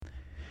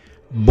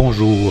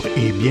Bonjour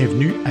et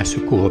bienvenue à ce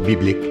cours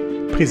biblique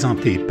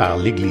présenté par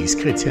l'Église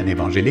chrétienne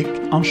évangélique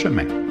En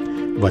Chemin.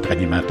 Votre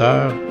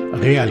animateur,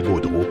 Réal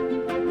Gaudreault,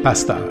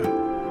 pasteur.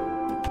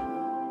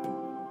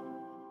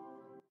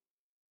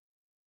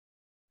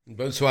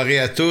 Bonne soirée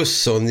à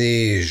tous. On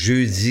est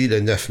jeudi le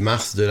 9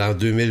 mars de l'an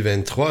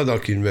 2023,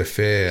 donc il me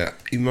fait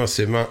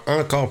immensément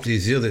encore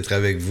plaisir d'être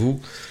avec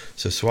vous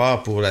ce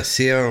soir pour la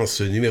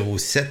séance numéro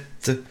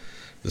 7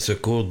 de ce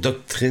cours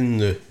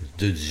Doctrine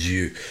de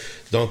Dieu.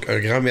 Donc, un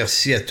grand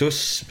merci à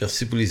tous.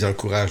 Merci pour les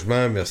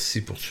encouragements. Merci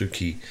pour ceux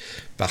qui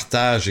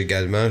partagent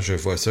également. Je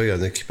vois ça, il y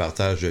en a qui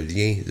partagent le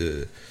lien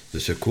de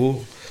ce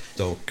cours.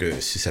 Donc,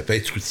 si ça peut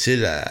être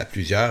utile à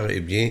plusieurs,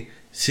 eh bien,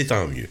 c'est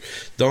tant mieux.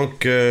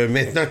 Donc,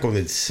 maintenant qu'on a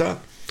dit ça,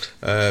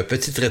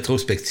 petite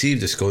rétrospective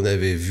de ce qu'on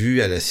avait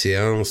vu à la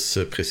séance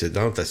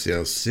précédente, la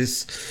séance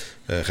 6.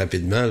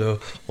 Rapidement, là,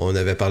 on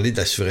avait parlé de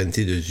la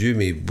souveraineté de Dieu,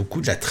 mais beaucoup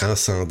de la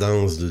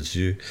transcendance de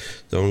Dieu.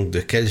 Donc, de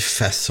quelle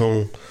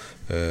façon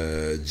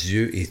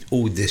Dieu est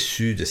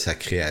au-dessus de sa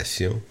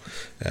création.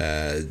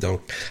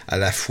 Donc, à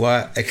la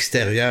fois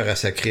extérieur à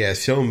sa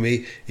création,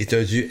 mais est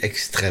un Dieu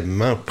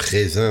extrêmement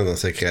présent dans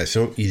sa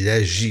création. Il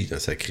agit dans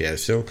sa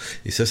création.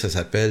 Et ça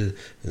s'appelle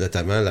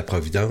notamment la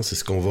providence. C'est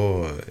ce qu'on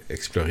va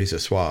explorer ce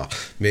soir.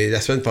 Mais la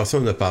semaine passée,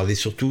 on a parlé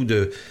surtout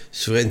de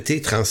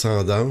souveraineté,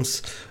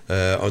 transcendance.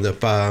 On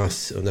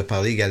a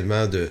parlé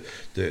également de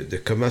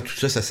comment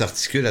tout ça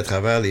s'articule à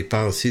travers les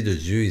pensées de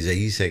Dieu.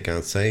 Isaïe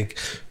 55,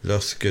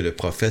 lorsque le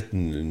prophète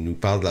nous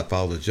parle de la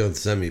part de Dieu en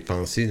disant « Mes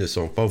pensées ne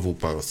sont pas vos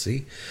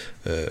pensées »,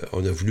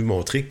 on a voulu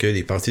montrer que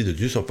les pensées de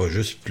Dieu ne sont pas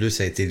juste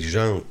plus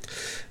intelligentes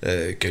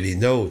que les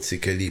nôtres. C'est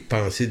que les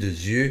pensées de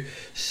Dieu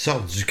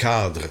sortent du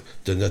cadre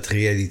de notre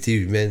réalité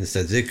humaine.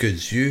 C'est-à-dire que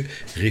Dieu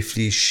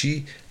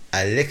réfléchit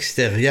à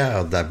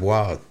l'extérieur de la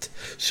boîte,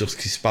 sur ce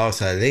qui se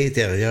passe à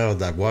l'intérieur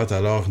de la boîte.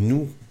 Alors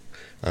nous,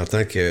 en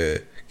tant que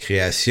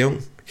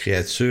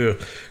créature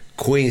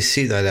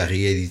coincée dans la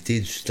réalité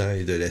du temps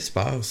et de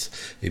l'espace,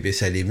 eh bien,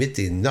 ça limite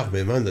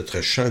énormément notre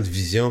champ de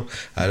vision,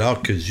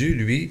 alors que Dieu,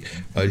 lui,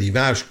 a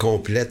l'image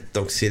complète.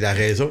 Donc, c'est la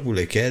raison pour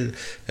laquelle,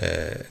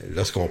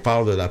 lorsqu'on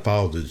parle de la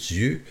part de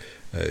Dieu,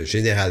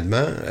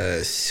 généralement,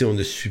 si on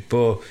ne suit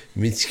pas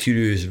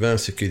méticuleusement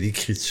ce que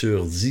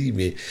l'Écriture dit,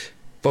 mais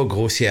pas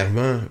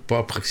grossièrement, pas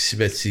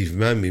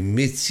approximativement, mais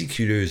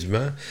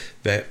méticuleusement,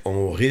 ben,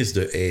 on risque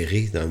de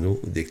errer dans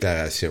nos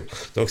déclarations.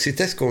 Donc,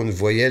 c'était ce qu'on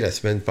voyait la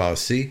semaine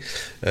passée.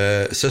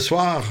 Ce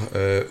soir,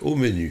 au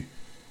menu,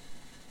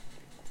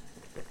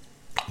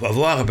 on va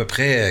voir à peu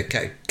près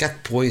 4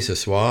 points ce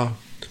soir.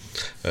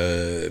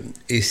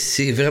 Et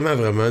c'est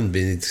vraiment une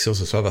bénédiction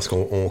ce soir parce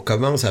qu'on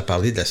commence à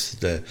parler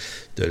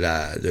de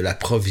la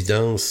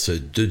providence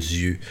de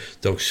Dieu.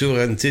 Donc,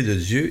 souveraineté de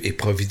Dieu et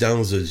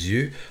providence de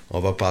Dieu. On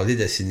va parler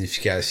de la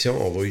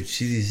signification. On va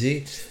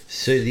utiliser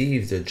ce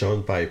livre de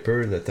John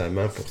Piper,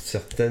 notamment pour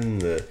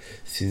certaines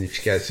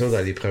significations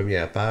dans les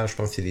premières pages. Je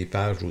pense que c'est les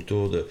pages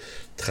autour de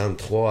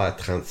 33 à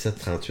 37,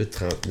 38,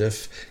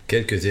 39.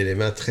 Quelques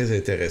éléments très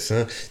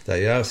intéressants.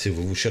 D'ailleurs, si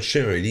vous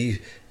cherchez un livre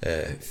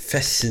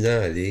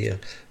fascinant à lire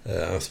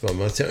en ce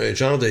moment, c'est un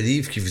genre de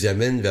livre qui vous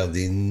amène vers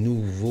des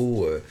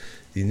nouveaux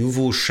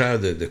champs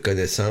de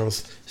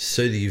connaissances.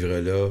 Ce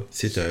livre-là,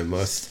 c'est un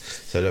must.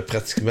 Ça a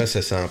pratiquement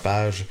 700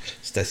 pages.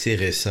 C'est assez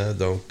récent.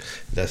 Donc,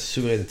 la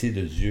souveraineté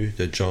de Dieu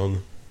de John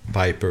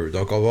Piper.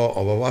 Donc,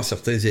 on va voir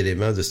certains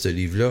éléments de ce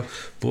livre-là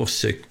pour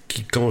ce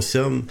qui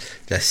concerne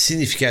la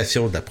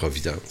signification de la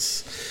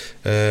providence.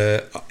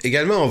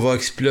 Également, on va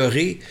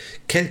explorer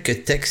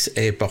quelques textes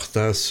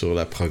importants sur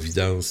la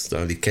providence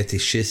dans les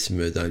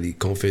catéchismes, dans les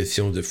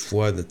confessions de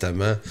foi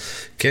notamment,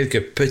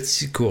 quelques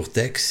petits courts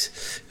textes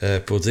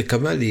pour dire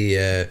comment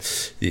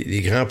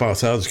les grands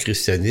penseurs du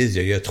christianisme,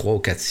 il y a 3 ou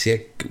 4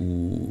 siècles,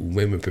 ou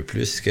même un peu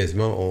plus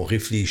quasiment, ont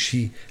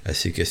réfléchi à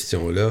ces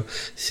questions-là.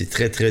 C'est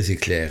très, très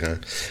éclairant.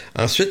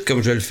 Ensuite,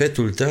 comme je le fais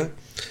tout le temps,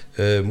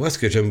 moi, ce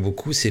que j'aime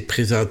beaucoup, c'est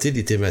présenter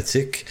des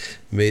thématiques,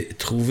 mais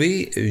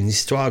trouver une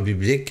histoire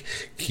biblique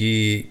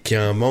qui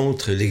en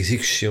montre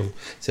l'exécution.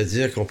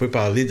 C'est-à-dire qu'on peut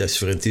parler de la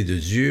souveraineté de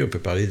Dieu, on peut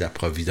parler de la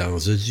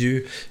providence de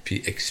Dieu,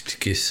 puis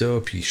expliquer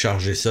ça, puis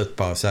charger ça de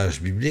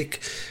passages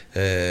bibliques.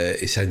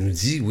 Et ça nous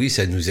dit, oui,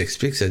 ça nous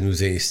explique, ça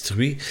nous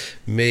instruit,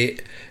 mais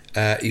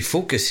il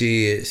faut que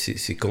ces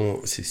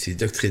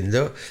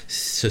doctrines-là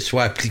se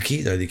soient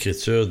appliquées dans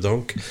l'Écriture.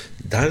 Donc,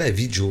 dans la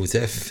vie de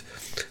Joseph,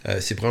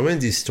 c'est probablement une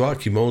des histoires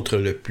qui montre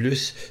le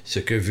plus ce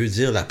que veut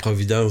dire la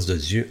providence de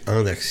Dieu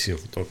en action.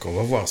 Donc, on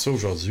va voir ça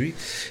aujourd'hui.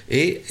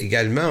 Et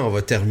également, on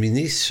va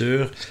terminer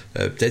sur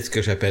peut-être ce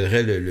que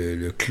j'appellerais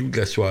le clou de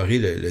la soirée,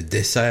 le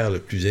dessert le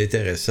plus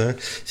intéressant.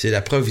 C'est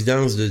la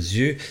providence de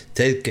Dieu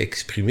telle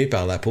qu'exprimée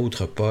par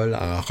l'apôtre Paul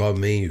en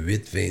Romains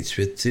 8,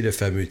 28. Tu sais, le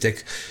fameux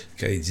texte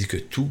quand il dit que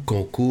tout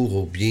concourt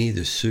au bien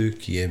de ceux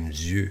qui aiment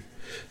Dieu.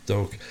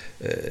 Donc,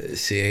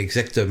 c'est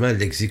exactement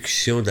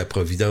l'exécution de la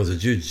providence de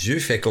Dieu. Dieu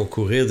fait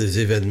concourir des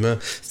événements,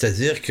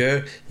 c'est-à-dire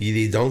qu'il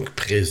est donc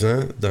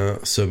présent dans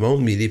ce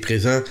monde, mais il est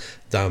présent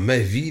dans ma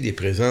vie, il est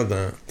présent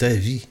dans ta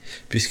vie,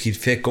 puisqu'il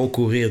fait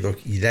concourir, donc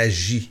il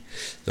agit.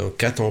 Donc,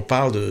 quand on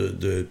parle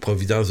de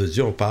providence de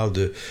Dieu, on parle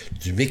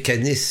du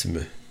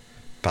mécanisme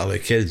par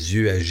lequel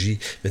Dieu agit.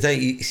 Maintenant,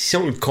 si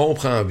on le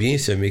comprend bien,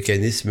 ce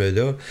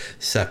mécanisme-là,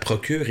 ça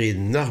procure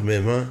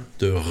énormément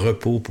de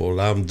repos pour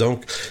l'âme.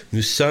 Donc,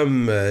 nous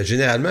sommes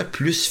généralement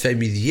plus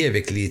familiers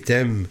avec les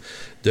thèmes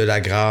de la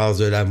grâce,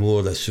 de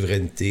l'amour, de la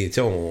souveraineté.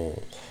 Tu sais,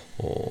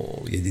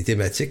 il y a des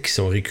thématiques qui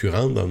sont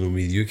récurrentes dans nos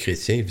milieux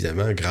chrétiens,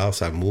 évidemment,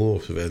 grâce,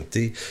 amour,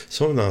 souveraineté.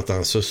 Ça, on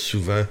entend ça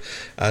souvent.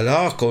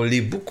 Alors qu'on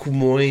l'est beaucoup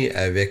moins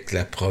avec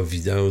la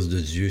providence de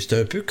Dieu. C'est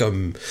un peu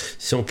comme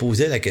si on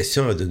posait la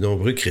question à de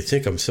nombreux chrétiens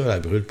comme ça, à la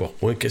brûle pour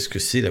point, qu'est-ce que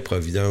c'est la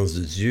providence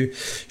de Dieu?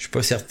 Je suis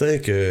pas certain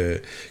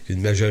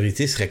qu'une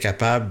majorité serait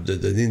capable de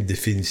donner une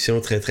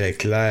définition très, très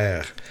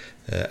claire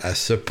à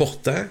ça.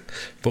 Pourtant,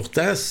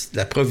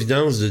 la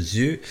providence de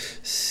Dieu,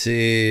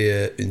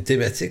 c'est une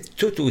thématique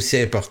tout aussi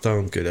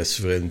importante que la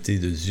souveraineté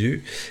de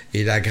Dieu.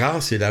 Et la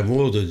grâce et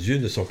l'amour de Dieu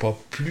ne sont pas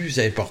plus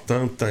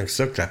importantes tant que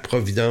ça que la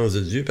providence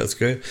de Dieu, parce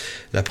que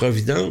la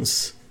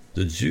providence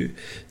de Dieu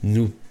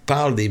nous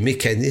parle des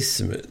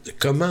mécanismes, de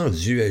comment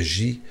Dieu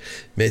agit.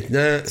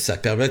 Maintenant, ça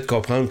permet de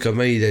comprendre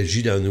comment il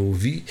agit dans nos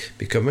vies,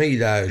 mais comment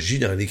il a agi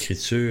dans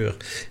l'Écriture.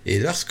 Et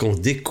lorsqu'on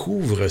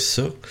découvre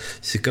ça,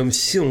 c'est comme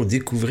si on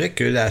découvrait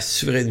que la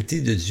souveraineté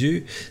de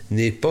Dieu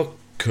n'est pas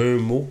qu'un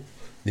mot,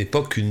 n'est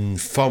pas qu'une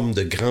forme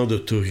de grande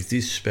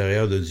autorité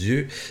supérieure de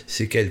Dieu,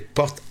 c'est qu'elle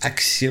porte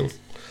action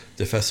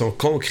de façon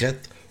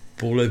concrète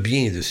pour le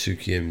bien de ceux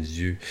qui aiment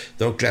Dieu.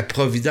 Donc, la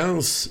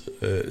providence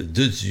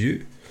de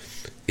Dieu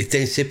est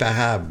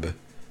inséparable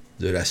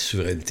de la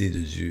souveraineté de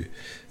Dieu.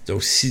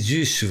 Donc, si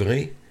Dieu est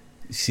souverain,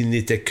 s'il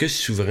n'était que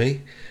souverain,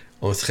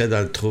 on serait dans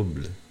le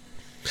trouble.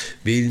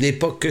 Mais il n'est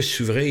pas que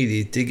souverain, il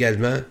est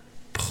également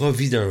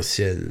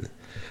providentiel.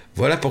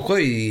 Voilà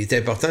pourquoi il est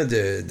important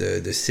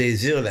de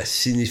saisir la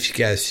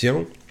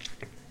signification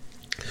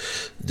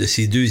de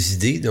ces deux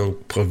idées,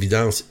 donc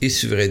providence et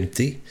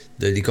souveraineté,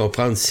 de les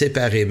comprendre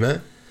séparément,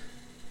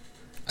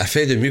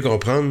 afin de mieux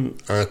comprendre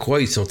en quoi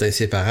ils sont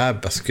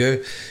inséparables, parce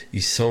que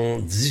ils sont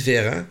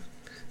différents,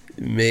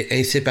 mais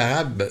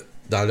inséparables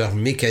dans leur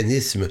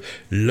mécanisme.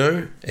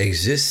 L'un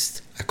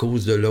existe à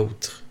cause de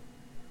l'autre,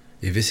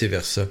 et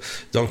vice-versa.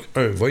 Donc,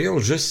 voyons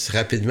juste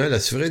rapidement la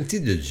souveraineté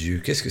de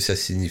Dieu. Qu'est-ce que ça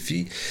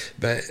signifie?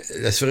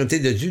 La souveraineté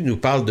de Dieu nous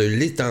parle de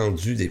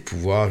l'étendue des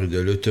pouvoirs et de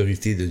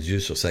l'autorité de Dieu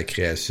sur sa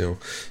création.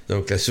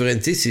 Donc, la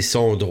souveraineté, c'est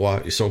son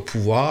droit et son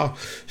pouvoir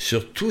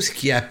sur tout ce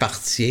qui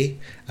appartient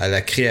à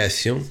la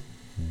création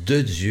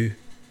de Dieu.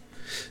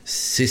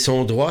 C'est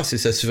son droit, c'est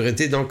sa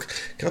souveraineté. Donc,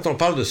 quand on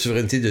parle de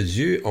souveraineté de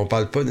Dieu, on ne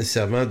parle pas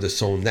nécessairement de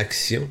son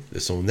action, de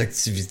son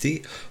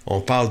activité,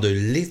 on parle de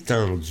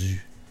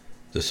l'étendue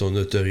de son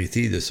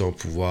autorité et de son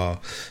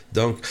pouvoir.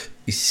 Donc,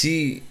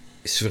 ici,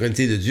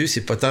 souveraineté de Dieu,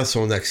 c'est pas tant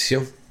son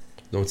action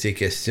dont il est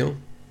question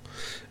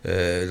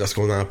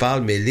lorsqu'on en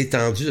parle, mais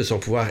l'étendue de son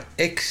pouvoir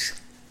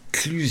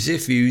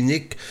exclusif et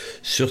unique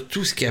sur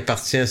tout ce qui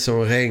appartient à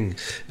son règne.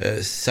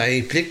 Ça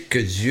implique que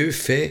Dieu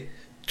fait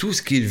tout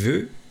ce qu'il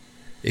veut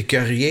et que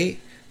rien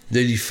ne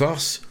l'y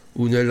force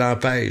ou ne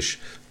l'empêche.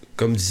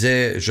 Comme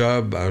disait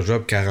Job en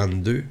Job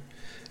 42,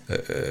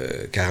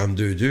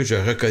 42.2, je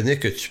reconnais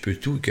que tu peux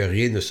tout et que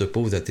rien ne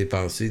s'oppose à tes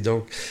pensées.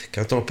 Donc,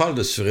 quand on parle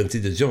de souveraineté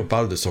de Dieu, on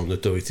parle de son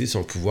autorité,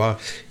 son pouvoir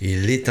et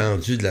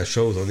l'étendue de la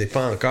chose. On n'est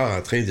pas encore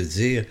en train de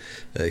dire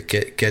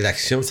quelle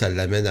action ça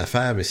l'amène à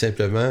faire, mais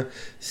simplement,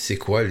 c'est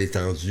quoi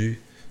l'étendue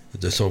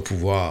de son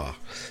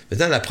pouvoir.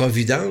 Maintenant, la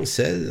providence,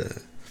 elle,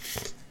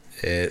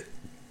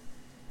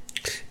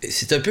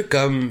 c'est un peu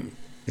comme,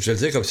 je vais le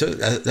dire comme ça,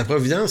 la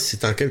providence,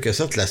 c'est en quelque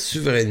sorte la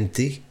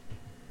souveraineté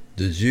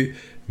de Dieu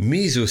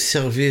mise au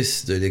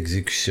service de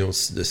l'exécution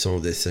de son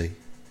dessein.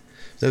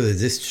 Ça veut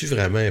dire, c'est-tu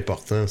vraiment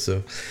important,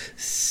 ça?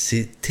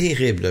 C'est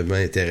terriblement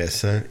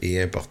intéressant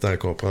et important à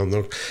comprendre.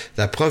 Donc,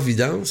 la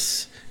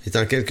providence est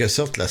en quelque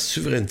sorte la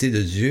souveraineté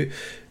de Dieu,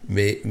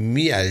 mais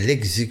mis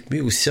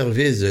au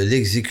service de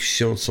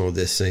l'exécution de son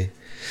dessein.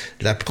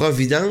 La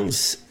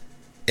providence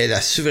est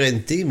la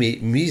souveraineté, mais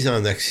mise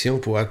en action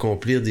pour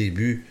accomplir des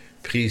buts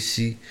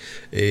précis.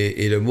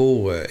 Et le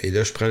mot, et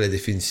là je prends la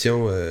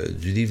définition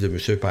du livre de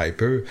M.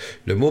 Piper,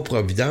 le mot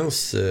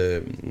providence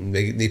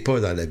n'est pas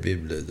dans la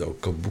Bible. Donc,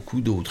 comme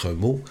beaucoup d'autres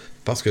mots,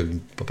 pas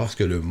parce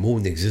que le mot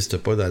n'existe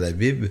pas dans la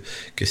Bible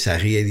que sa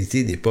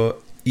réalité n'est pas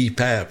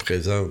hyper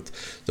présente.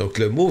 Donc,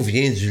 le mot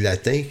vient du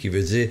latin qui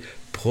veut dire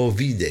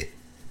provide.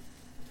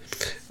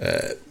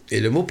 Et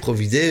le mot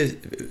provide,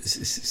 c'est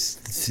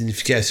une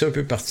signification un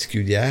peu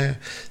particulière.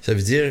 Ça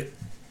veut dire,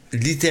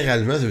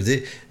 littéralement, ça veut dire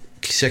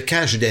qui se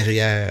cache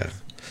derrière.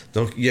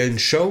 Donc, il y a une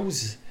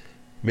chose,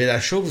 mais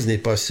la chose n'est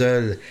pas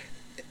seule.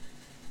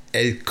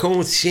 Elle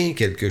contient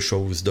quelque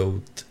chose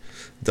d'autre.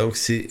 Donc,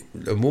 c'est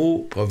le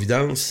mot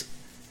providence,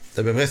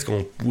 c'est à peu près ce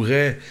qu'on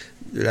pourrait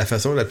la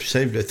façon la plus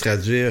simple de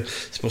traduire.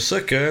 C'est pour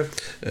ça que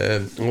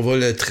on va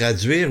le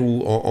traduire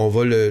ou on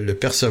va le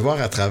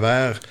percevoir à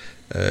travers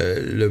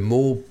le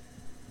mot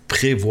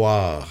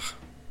prévoir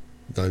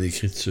dans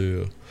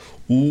l'Écriture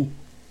ou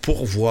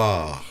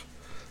pourvoir,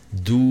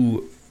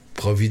 d'où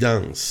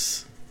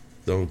providence.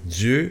 Donc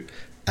Dieu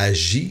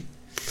agit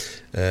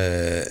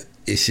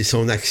et c'est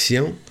son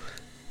action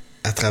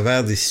à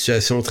travers des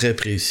situations très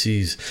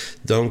précises.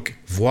 Donc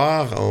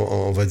voir,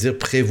 on va dire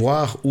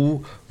prévoir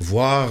ou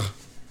voir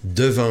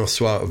devant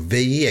soi,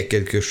 veiller à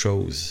quelque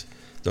chose.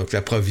 Donc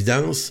la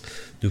providence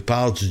nous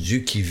parle du Dieu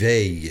qui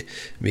veille,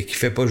 mais qui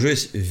fait pas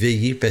juste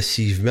veiller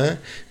passivement,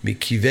 mais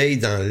qui veille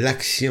dans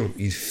l'action.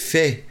 Il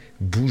fait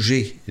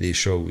bouger les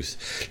choses.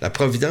 La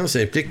providence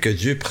implique que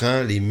Dieu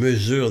prend les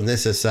mesures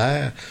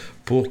nécessaires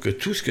pour que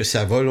tout ce que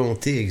sa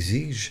volonté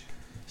exige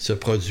se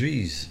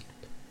produise.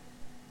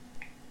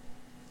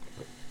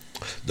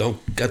 Donc,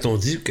 quand on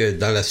dit que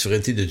dans la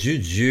souveraineté de Dieu,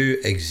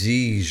 Dieu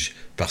exige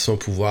par son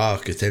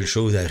pouvoir que telle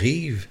chose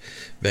arrive,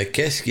 ben,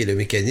 qu'est-ce qui est le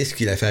mécanisme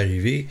qui la fait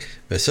arriver?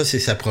 Ben, ça, c'est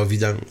sa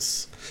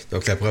providence.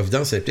 Donc, la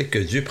providence implique que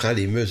Dieu prend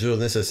les mesures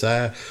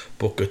nécessaires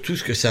pour que tout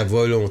ce que sa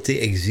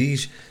volonté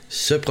exige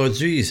se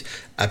produise.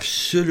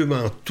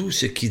 Absolument tout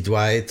ce qui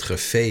doit être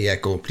fait et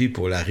accompli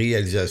pour la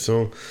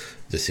réalisation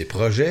de ses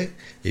projets,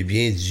 eh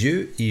bien,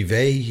 Dieu y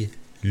veille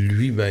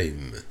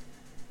lui-même.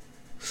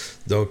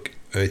 Donc,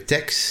 un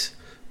texte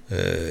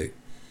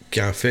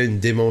qui en fait une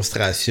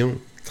démonstration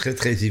très,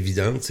 très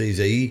évidente, c'est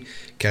Isaïe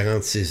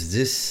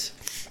 46:10.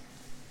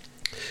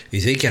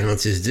 Isaïe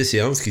 46:10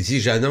 et 11 qui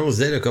dit « J'annonce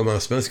dès le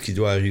commencement ce qui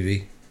doit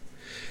arriver.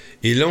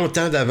 Et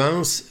longtemps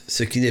d'avance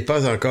ce qui n'est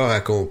pas encore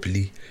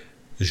accompli.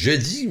 Je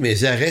dis,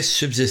 mes arrêts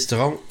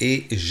subsisteront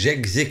et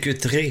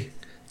j'exécuterai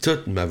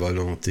toute ma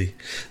volonté. »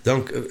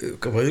 Donc,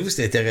 comprenez-vous,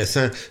 c'est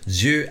intéressant.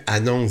 Dieu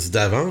annonce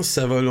d'avance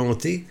sa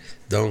volonté.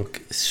 Donc,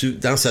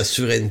 dans sa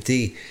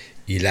souveraineté,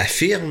 il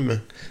affirme,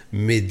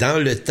 mais dans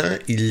le temps,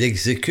 il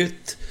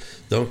l'exécute.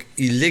 Donc,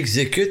 il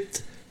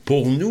l'exécute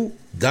pour nous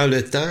dans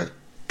le temps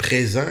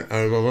présent à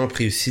un moment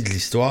précis de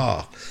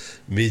l'histoire.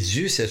 Mais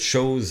Dieu, cette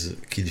chose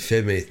qu'il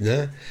fait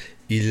maintenant,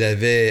 il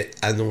l'avait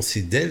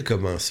annoncé dès le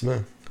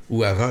commencement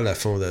ou avant la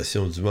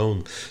fondation du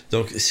monde.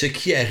 Donc, ce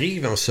qui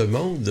arrive en ce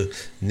monde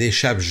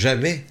n'échappe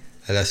jamais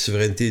à la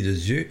souveraineté de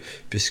Dieu,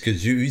 puisque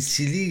Dieu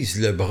utilise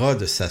le bras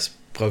de sa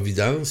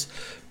providence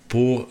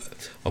pour,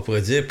 on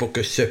pourrait dire, pour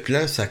que ce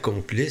plan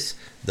s'accomplisse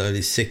dans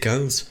les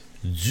séquences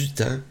du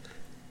temps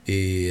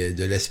et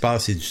de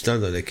l'espace et du temps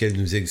dans lequel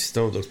nous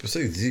existons. Donc, c'est pour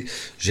ça qu'il dit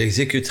 «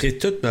 J'exécuterai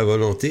toute ma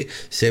volonté.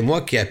 C'est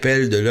moi qui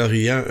appelle de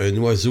l'Orient un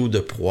oiseau de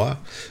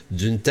proie,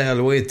 d'une terre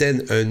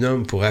lointaine un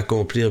homme pour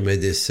accomplir mes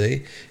desseins.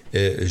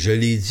 Je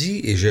l'ai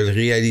dit et je le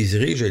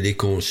réaliserai, je l'ai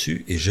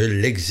conçu et je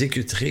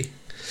l'exécuterai. »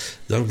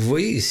 Donc, vous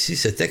voyez ici,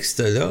 ce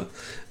texte-là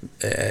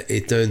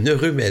est un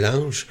heureux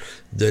mélange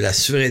de la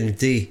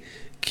souveraineté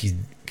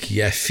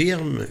qui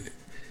affirme,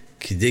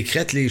 qui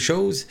décrète les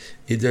choses,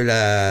 et de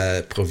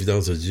la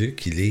providence de Dieu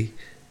qui les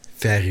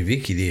fait arriver,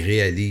 qui les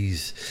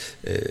réalise.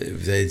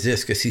 Vous allez dire,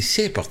 est-ce que c'est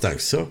si important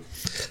que ça?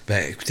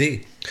 Ben,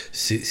 écoutez,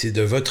 c'est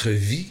de votre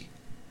vie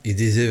et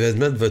des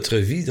événements de votre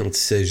vie dont il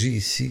s'agit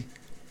ici.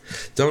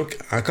 Donc,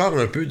 encore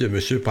un peu de M.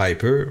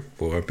 Piper,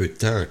 pour un peu de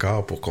temps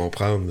encore, pour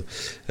comprendre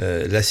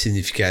la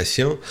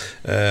signification.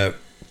 M.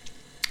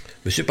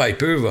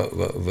 Piper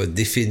va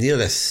définir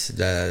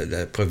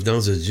la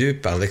providence de Dieu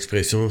par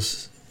l'expression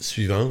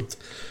suivante.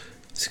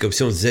 C'est comme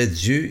si on disait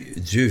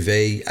Dieu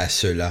veille à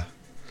cela.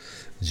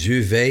 Dieu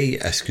veille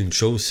à ce qu'une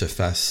chose se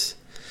fasse.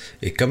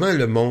 Et comment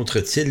le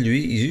montre-t-il,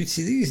 lui? Il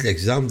utilise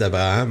l'exemple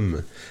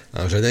d'Abraham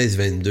en Genèse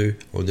 22.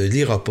 On ne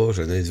lira pas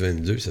Genèse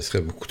 22, ça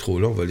serait beaucoup trop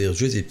long. On va lire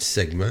juste des petits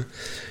segments.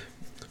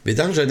 Mais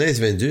dans Genèse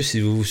 22, si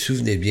vous vous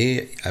souvenez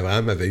bien,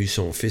 Abraham avait eu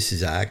son fils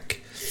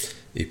Isaac.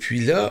 Et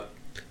puis là,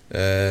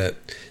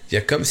 il y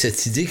a comme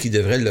cette idée qu'il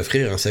devrait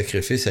l'offrir en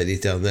sacrifice à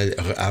l'Éternel.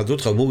 En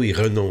d'autres mots, y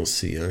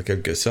renoncer, en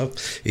quelque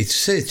sorte. Et tout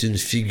ça est une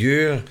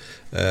figure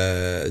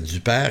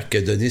du Père qui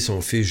a donné son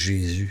fils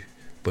Jésus,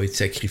 pas être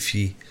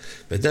sacrifié.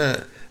 Maintenant,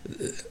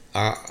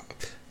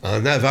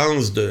 en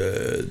avance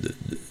de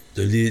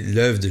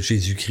l'œuvre de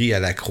Jésus-Christ à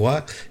la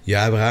croix, il y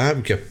a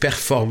Abraham qui a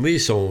performé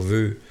son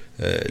vœu,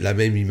 la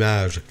même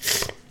image.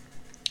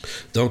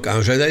 Donc,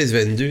 en Genèse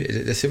 22,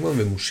 laissez-moi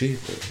me moucher,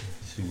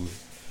 si vous voulez.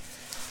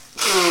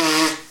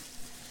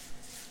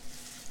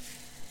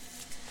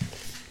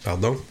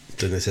 Pardon,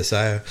 c'est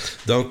nécessaire.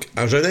 Donc,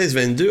 en Genèse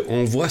 22,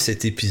 on voit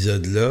cet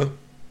épisode-là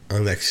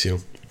en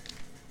action.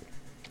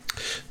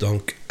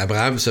 Donc,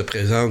 Abraham se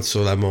présente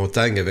sur la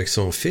montagne avec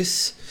son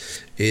fils,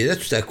 et là,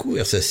 tout à coup,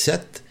 verset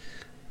 7,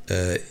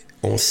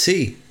 on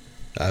sait,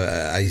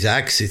 à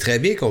Isaac, c'est très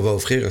bien qu'on va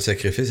offrir un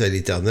sacrifice à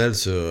l'Éternel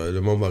sur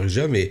le mont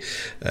Moriah, mais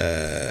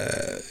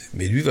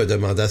lui va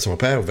demander à son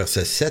père,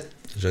 verset 7,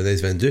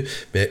 Genèse 22,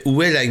 mais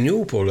où est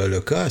l'agneau pour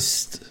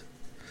l'Holocauste?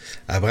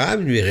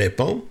 Abraham lui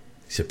répond,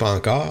 c'est pas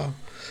encore,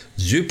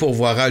 Dieu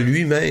pourvoira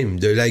lui-même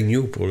de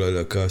l'agneau pour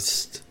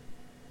l'Holocauste.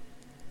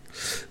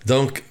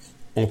 Donc,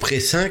 on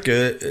pressent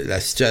que la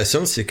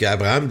situation, c'est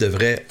qu'Abraham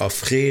devrait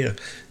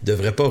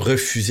pas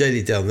refuser à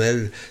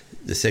l'Éternel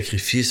de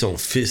sacrifier son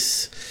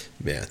fils.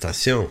 Mais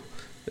attention,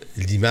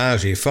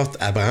 l'image est forte.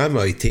 Abraham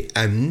a été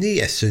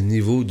amené à ce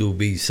niveau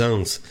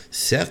d'obéissance,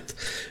 certes,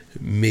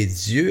 mais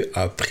Dieu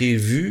a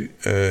prévu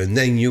un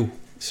agneau,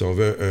 si on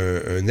veut,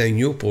 un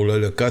agneau pour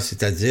l'Holocauste,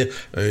 c'est-à-dire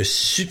un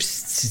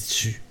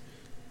substitut.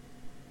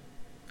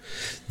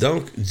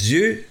 Donc,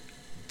 Dieu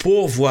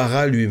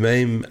pourvoira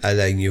lui-même à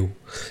l'agneau.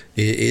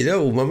 Et là,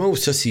 au moment où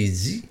ça s'est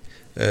dit,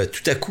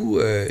 tout à coup,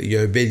 il y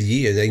a un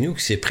bélier, un agneau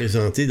qui s'est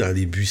présenté dans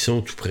les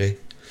buissons tout près.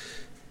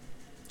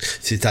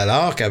 C'est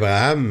alors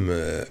qu'Abraham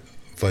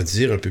va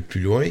dire un peu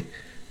plus loin,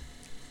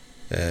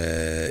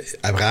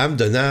 Abraham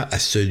donna à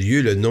ce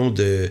lieu le nom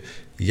de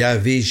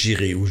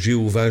Yahvé-Jiré, ou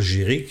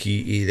Jéhovah-Jiré,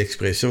 qui est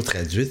l'expression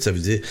traduite, ça veut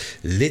dire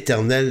 «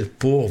 l'Éternel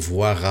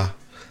pourvoira ».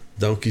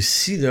 Donc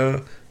ici, là,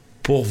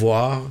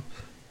 pourvoir,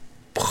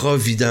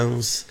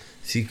 providence,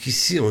 c'est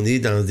qu'ici, on est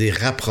dans des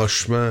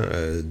rapprochements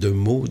de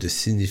mots, de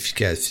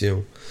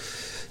signification.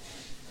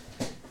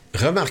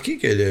 Remarquez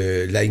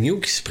que l'agneau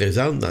qui se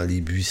présente dans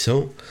les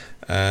buissons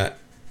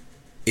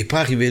n'est pas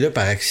arrivé là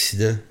par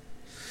accident.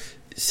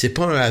 C'est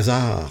pas un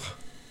hasard.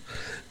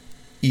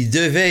 Il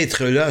devait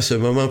être là à ce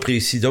moment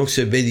précis. Donc,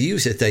 ce bélier ou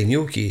cet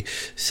agneau qui est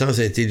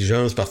sans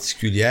intelligence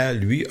particulière,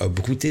 lui, a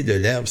brouté de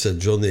l'herbe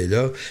cette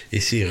journée-là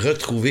et s'est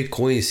retrouvé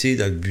coincé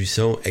dans le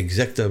buisson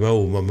exactement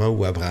au moment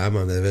où Abraham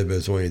en avait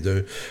besoin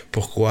d'un.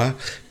 Pourquoi?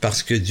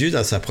 Parce que Dieu,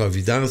 dans sa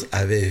providence,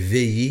 avait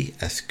veillé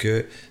à ce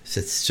que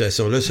cette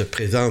situation-là se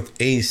présente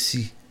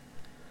ainsi.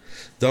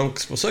 Donc,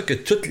 c'est pour ça que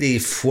toutes les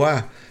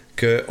fois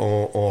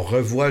qu'on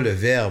revoit le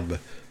verbe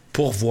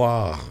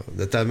pourvoir,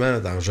 notamment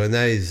dans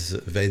Genèse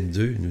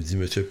 22, nous dit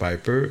M.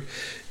 Piper,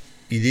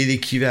 il est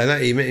l'équivalent,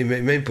 et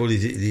même pour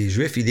les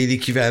Juifs, il est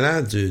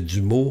l'équivalent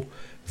du mot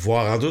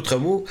voir. En d'autres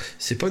mots,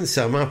 c'est pas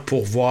nécessairement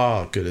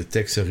pourvoir que le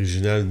texte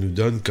original nous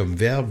donne comme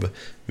verbe,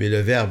 mais le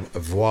verbe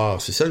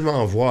voir, c'est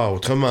seulement voir.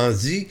 Autrement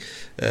dit,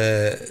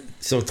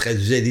 si on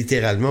traduisait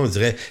littéralement, on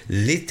dirait «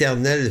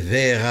 l'Éternel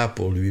verra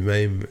pour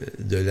lui-même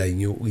de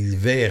l'agneau ». Il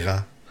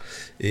verra.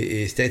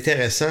 Et c'est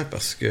intéressant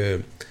parce que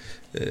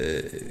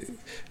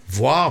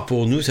voir,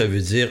 pour nous, ça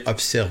veut dire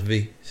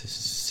observer.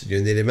 Il y a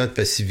un élément de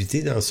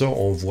passivité dans ça.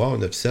 On voit,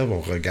 on observe, on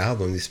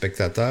regarde, on est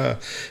spectateur.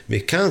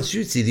 Mais quand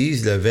Dieu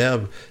utilise le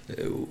verbe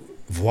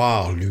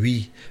voir,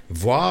 lui,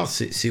 voir,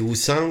 c'est au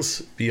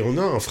sens... Puis on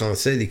a en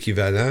français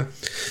l'équivalent.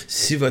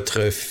 Si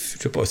votre...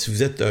 Je sais pas, si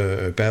vous êtes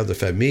un père de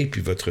famille,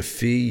 puis votre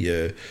fille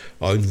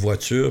a une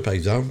voiture, par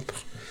exemple...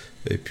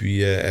 Et puis,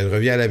 elle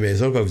revient à la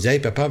maison, elle vous dit « Hey,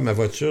 papa, ma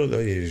voiture, là,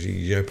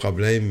 j'ai un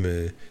problème,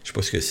 je sais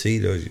pas ce que c'est,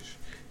 là,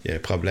 il y a un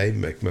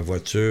problème avec ma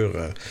voiture. »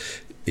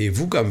 Et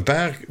vous, comme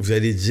père, vous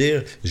allez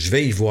dire « Je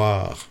vais y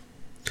voir. »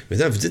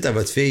 Maintenant, vous dites à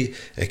votre fille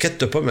 «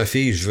 Inquiète-toi pas, ma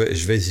fille, je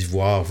vais y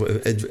voir. »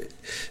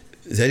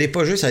 Vous n'allez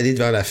pas juste aller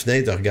devant la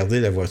fenêtre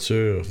regarder la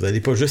voiture. Vous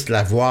n'allez pas juste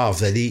la voir,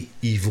 vous allez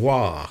y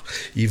voir.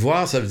 Y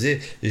voir, ça veut dire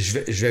 « Je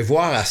vais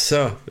voir à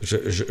ça.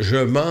 Je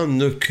m'en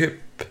occupe. »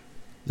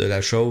 de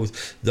la chose.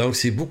 Donc,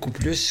 c'est beaucoup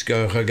plus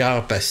qu'un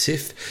regard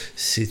passif,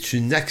 c'est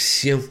une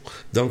action.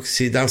 Donc,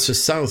 c'est dans ce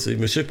sens, et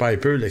M.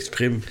 Piper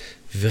l'exprime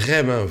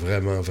vraiment,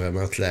 vraiment,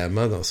 vraiment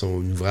clairement dans son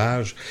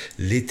ouvrage, «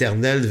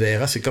 L'Éternel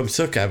verra ». C'est comme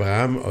ça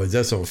qu'Abraham a dit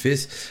à son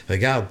fils, «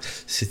 Regarde,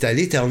 c'est à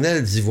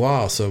l'Éternel d'y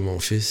voir ça, mon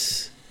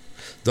fils. »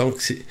 Donc,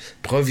 c'est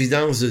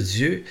providence de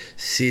Dieu,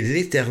 c'est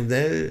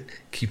l'Éternel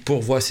qui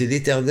pourvoit, c'est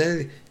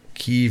l'Éternel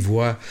qui y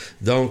voit.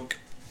 Donc,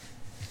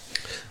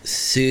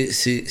 c'est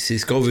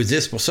ce qu'on veut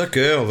dire. C'est pour ça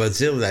qu'on va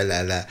dire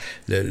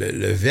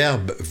le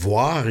verbe «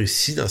 voir »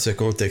 ici, dans ce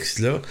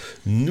contexte-là,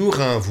 nous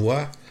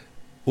renvoie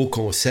au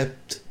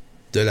concept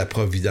de la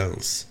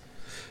providence.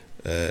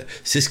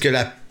 C'est ce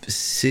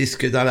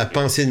que dans la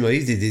pensée de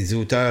Moïse et des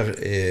auteurs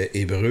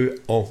hébreux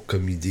ont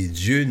comme idée.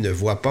 Dieu ne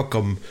voit pas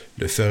comme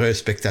le ferait un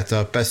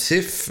spectateur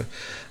passif.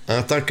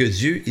 En tant que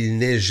Dieu, il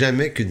n'est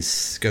jamais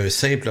qu'un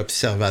simple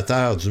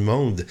observateur du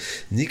monde,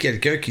 ni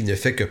quelqu'un qui ne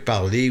fait que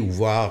parler ou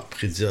voir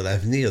prédire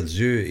l'avenir.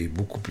 Dieu est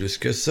beaucoup plus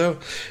que ça.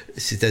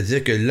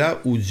 C'est-à-dire que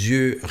là où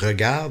Dieu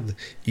regarde,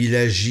 il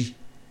agit.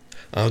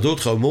 En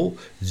d'autres mots,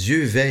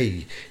 Dieu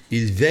veille.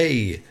 Il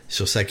veille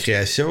sur sa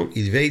création,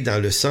 il veille dans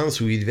le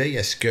sens où il veille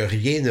à ce que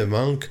rien ne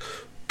manque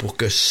pour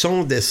que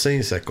son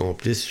dessein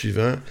s'accomplisse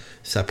suivant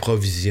sa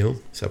provision,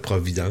 sa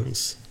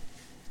providence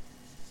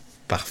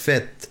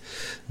parfaite.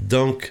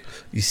 Donc,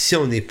 ici,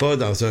 on n'est pas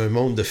dans un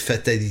monde de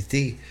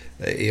fatalité.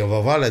 Et on va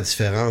voir la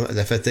différence.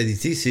 La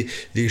fatalité, c'est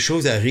les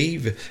choses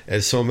arrivent,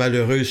 elles sont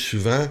malheureuses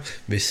souvent,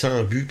 mais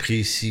sans but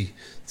précis.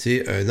 Tu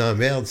sais, un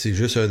emmerde, c'est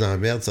juste un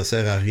emmerde, ça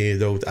sert à rien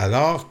d'autre.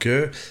 Alors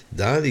que,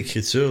 dans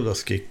l'Écriture,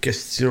 lorsqu'il est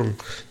question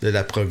de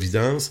la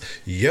providence,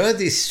 il y a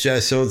des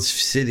situations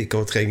difficiles et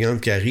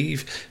contraignantes qui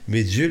arrivent,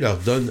 mais Dieu leur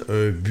donne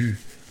un but.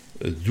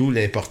 D'où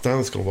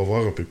l'importance qu'on va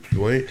voir un peu plus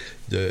loin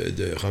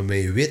de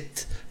Romains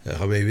 8,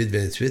 Romains 8,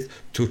 28,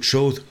 toute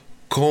chose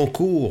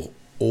concourt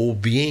au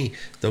bien.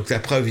 Donc, la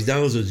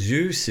providence de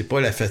Dieu, c'est pas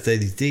la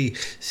fatalité,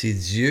 c'est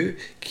Dieu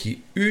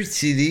qui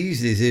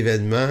utilise les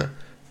événements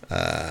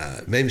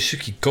même ceux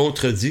qui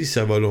contredisent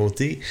sa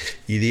volonté,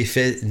 il les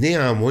fait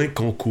néanmoins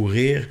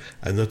concourir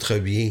à notre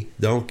bien.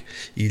 Donc,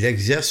 il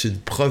exerce une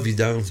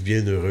providence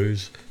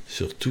bienheureuse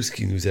sur tout ce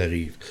qui nous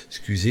arrive.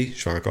 Excusez,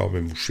 je vais encore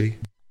me moucher.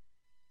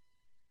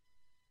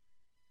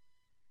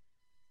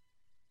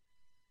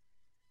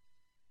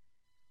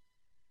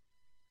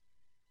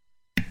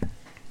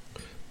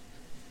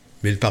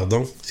 Mais le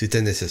pardon,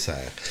 c'était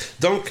nécessaire.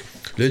 Donc,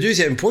 le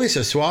deuxième point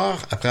ce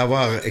soir, après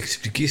avoir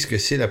expliqué ce que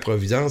c'est la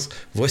providence,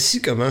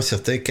 voici comment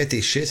certains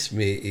catéchismes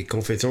et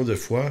confessions de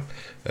foi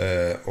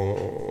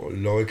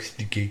l'ont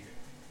expliqué.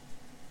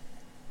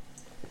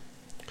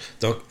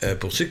 Donc,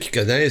 pour ceux qui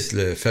connaissent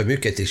le fameux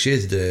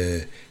catéchisme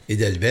de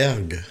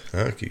Heidelberg,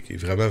 qui est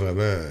vraiment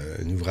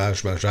un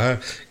ouvrage majeur,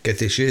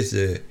 catéchisme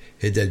de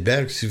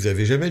Heidelberg, si vous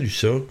n'avez jamais lu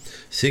ça,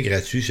 c'est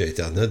gratuit sur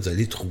Internet, vous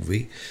allez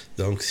trouver.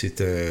 Donc,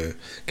 c'est un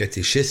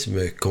catéchisme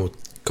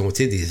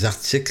contient des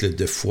articles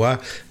de foi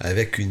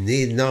avec une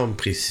énorme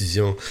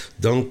précision.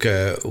 Donc,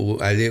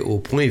 allez au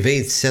point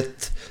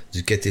 27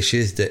 du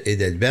catéchisme de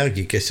Heidelberg,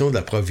 il est question de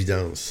la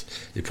providence.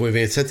 Les points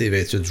 27 et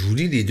 28, je vous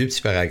lis les deux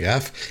petits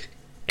paragraphes.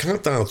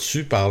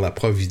 Qu'entends-tu par la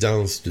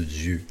providence de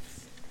Dieu?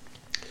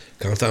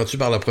 Qu'entends-tu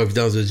par la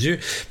providence de Dieu?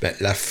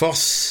 La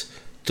force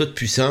toute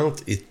puissante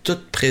et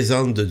toute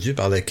présente de Dieu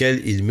par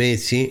laquelle il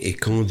maintient et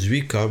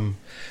conduit comme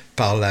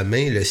par la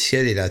main le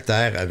ciel et la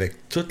terre avec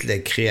toutes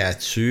les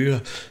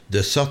créatures,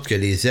 de sorte que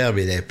les herbes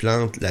et les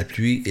plantes, la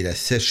pluie et la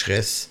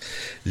sécheresse,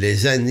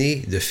 les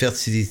années de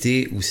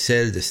fertilité ou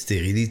celles de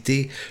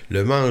stérilité,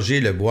 le manger,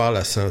 le boire,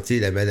 la santé,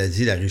 la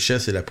maladie, la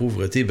richesse et la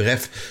pauvreté,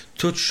 bref,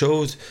 toutes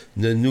choses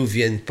ne nous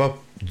viennent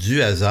pas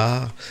du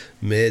hasard,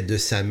 mais de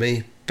sa main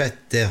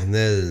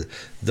paternelle.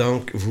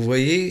 Donc, vous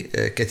voyez,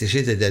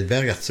 catéchisme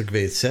d'Heidelberg, article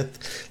 27,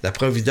 la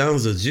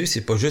providence de Dieu,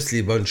 c'est pas juste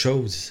les bonnes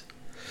choses.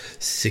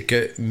 C'est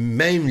que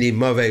même les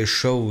mauvaises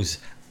choses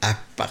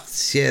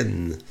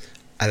appartiennent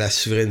à la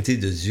souveraineté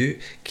de Dieu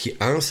qui,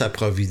 en sa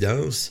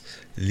providence,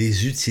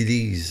 les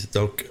utilise.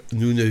 Donc,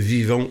 nous ne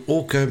vivons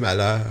aucun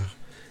malheur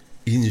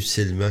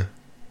inutilement.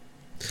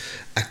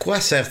 À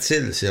quoi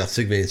sert-il, c'est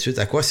l'article 28,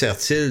 à quoi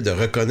sert-il de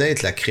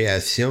reconnaître la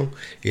création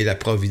et la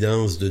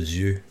providence de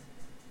Dieu?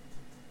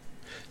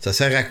 Ça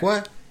sert à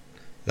quoi?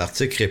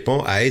 L'article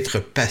répond à être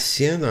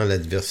patient dans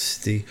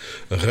l'adversité,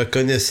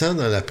 reconnaissant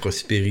dans la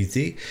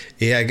prospérité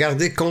et à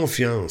garder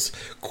confiance,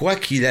 quoi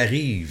qu'il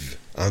arrive,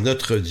 en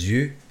notre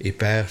Dieu et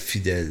Père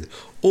fidèle.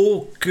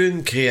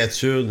 Aucune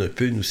créature ne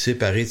peut nous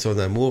séparer de son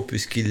amour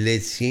puisqu'il les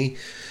tient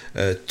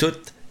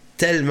toutes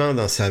tellement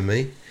dans sa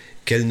main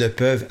qu'elles ne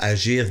peuvent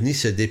agir ni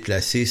se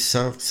déplacer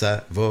sans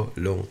sa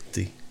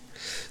volonté.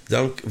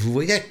 Donc, vous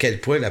voyez à quel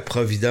point la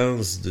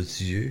providence de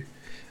Dieu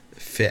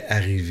fait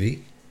arriver,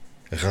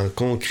 rend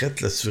concrète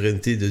la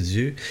souveraineté de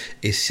Dieu,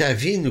 et ça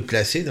vient nous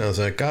placer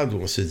dans un cadre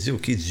où on se dit,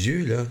 OK,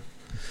 Dieu, là,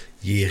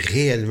 il est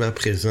réellement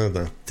présent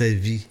dans ta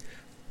vie,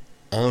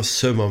 en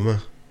ce moment.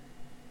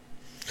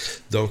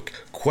 Donc,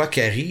 quoi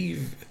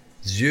qu'arrive,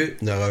 Dieu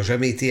n'aura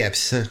jamais été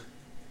absent.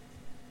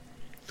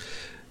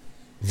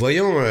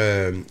 Voyons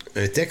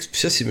un texte,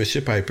 puis ça, c'est M.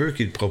 Piper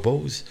qui le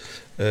propose,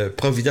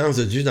 Providence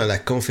de Dieu dans la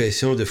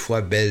confession de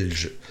foi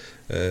belge.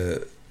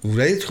 Vous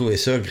allez trouver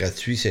ça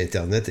gratuit sur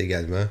Internet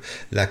également.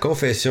 La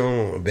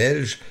confession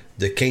belge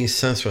de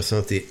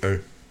 1561.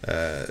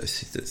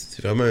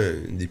 C'est vraiment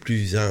une des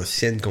plus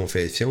anciennes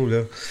confessions,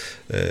 là.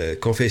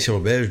 Confession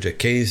belge de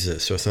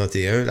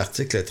 1561.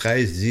 L'article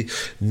 13 dit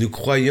 « Nous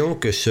croyons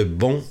que ce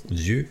bon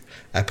Dieu,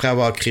 après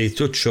avoir créé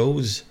toutes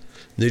choses,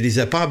 ne les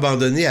a pas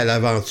abandonnés à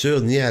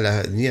l'aventure ni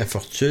à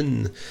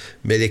fortune,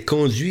 mais les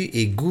conduit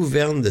et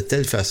gouverne de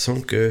telle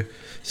façon que,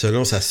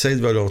 selon sa sainte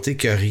volonté,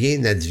 que rien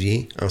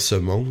n'advient en ce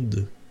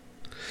monde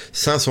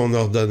sans son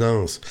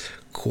ordonnance,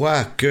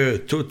 quoique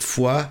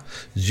toutefois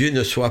Dieu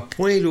ne soit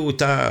point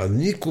l'auteur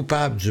ni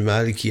coupable du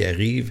mal qui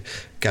arrive,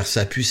 car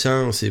sa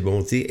puissance et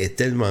bonté est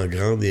tellement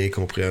grande et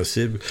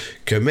incompréhensible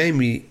que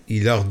même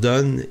il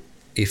ordonne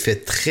et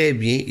fait très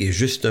bien et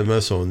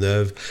justement son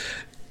œuvre,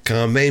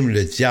 quand même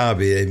le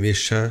diable et les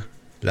méchants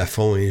la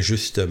font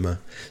injustement.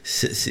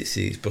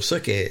 C'est pour ça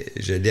que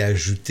je l'ai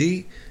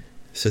ajouté,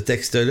 ce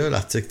texte-là,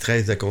 l'article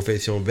 13 de la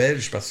Confession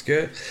belge, parce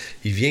que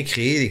il vient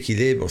créer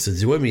l'équilibre. On se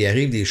dit, ouais, mais il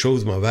arrive des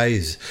choses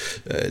mauvaises.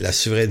 La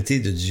souveraineté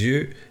de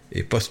Dieu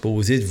n'est pas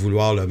supposée de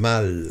vouloir le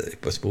mal, n'est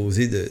pas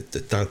supposée de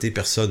tenter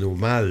personne au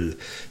mal.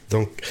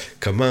 Donc,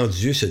 comment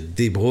Dieu se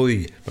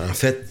débrouille? En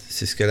fait,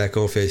 c'est ce que la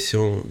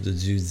Confession de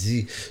Dieu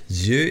dit.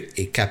 Dieu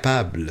est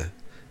capable,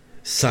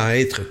 sans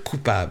être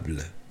coupable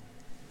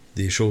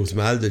des choses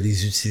mal, de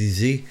les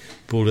utiliser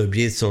pour le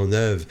bien de son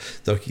œuvre.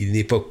 Donc, il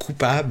n'est pas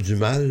coupable du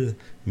mal,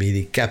 mais il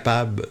est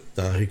capable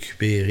d'en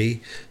récupérer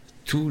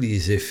tous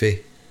les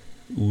effets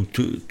ou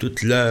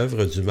toute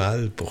l'œuvre du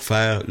mal pour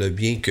faire le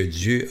bien que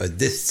Dieu a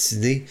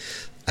destiné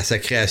à sa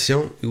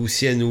création et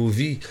aussi à nos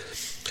vies.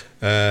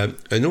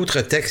 Un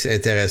autre texte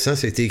intéressant,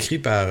 c'est écrit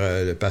par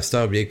le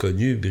pasteur bien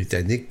connu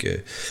britannique,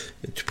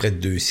 tout près de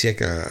 2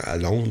 siècles à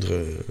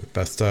Londres,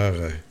 pasteur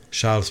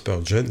Charles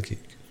Spurgeon, que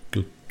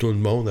tout le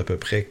monde à peu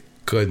près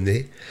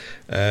connaît.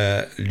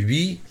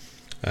 Lui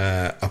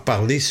a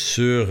parlé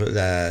sur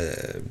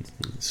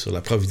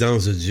la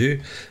providence de Dieu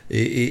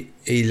et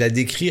il la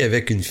décrit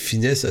avec une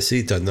finesse assez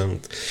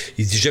étonnante.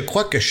 Il dit « Je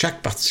crois que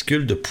chaque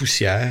particule de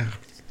poussière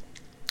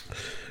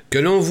que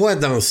l'on voit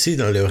danser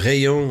dans le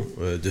rayon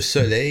de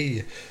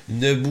soleil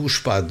ne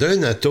bouge pas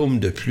d'un atome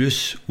de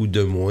plus ou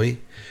de moins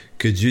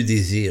que Dieu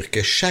désire,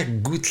 que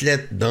chaque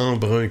gouttelette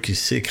d'embrun qui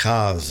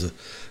s'écrase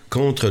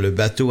contre le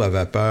bateau à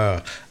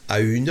vapeur a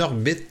une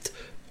orbite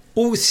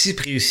aussi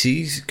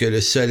précise que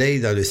le soleil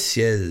dans le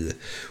ciel,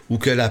 ou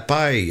que la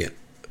paille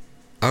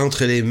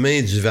entre les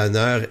mains du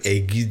vanneur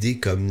est guidée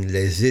comme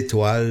les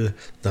étoiles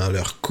dans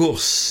leur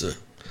course. »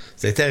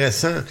 C'est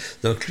intéressant.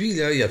 Donc lui,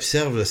 là, il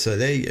observe le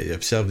soleil, il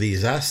observe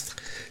les astres,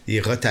 les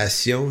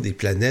rotations des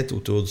planètes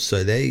autour du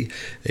soleil,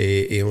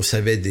 et on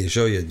savait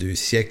déjà il y a 2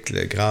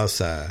 siècles,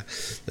 grâce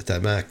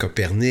notamment à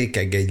Copernic,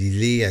 à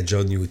Galilée, à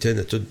John Newton,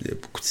 à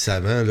beaucoup de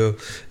savants, là,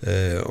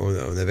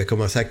 on avait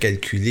commencé à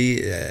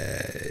calculer,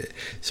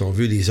 si on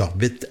veut, les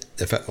orbites.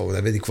 Enfin, on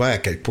avait découvert à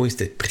quel point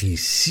c'était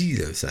précis,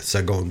 là, à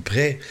seconde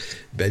près.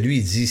 Ben lui,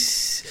 il dit,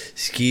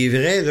 ce qui est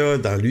vrai là,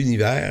 dans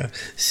l'univers,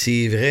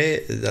 c'est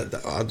vrai,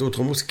 en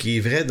d'autres mots, ce qui est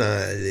vrai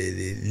dans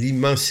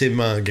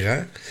l'immensément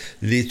grand,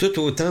 l'est tout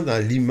autant dans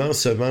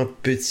l'immensement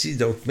petit.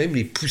 Donc, même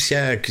les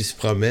poussières qui se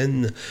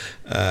promènent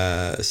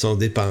sont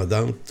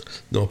dépendantes,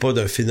 non pas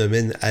d'un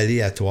phénomène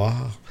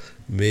aléatoire,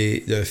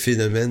 mais d'un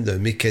phénomène, d'un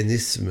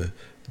mécanisme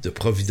de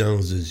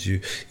providence de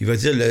Dieu. Il va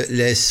dire,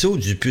 les sauts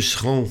du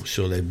puceron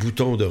sur les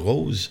boutons de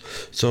rose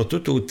sont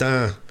tout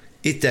autant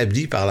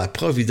établi par la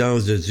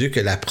providence de Dieu que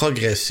la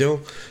progression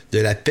de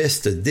la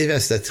peste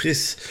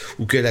dévastatrice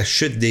ou que la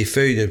chute des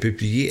feuilles d'un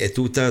peuplier est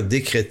autant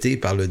décrétée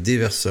par le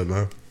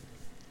déversement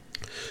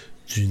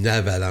d'une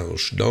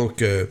avalanche.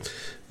 Donc,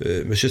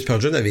 M.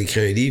 Spurgeon avait écrit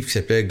un livre qui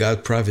s'appelait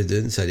God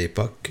Providence à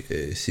l'époque.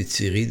 C'est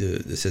tiré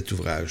de cet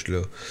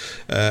ouvrage-là.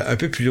 Un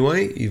peu plus loin,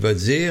 il va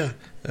dire,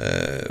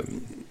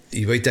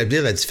 il va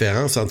établir la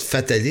différence entre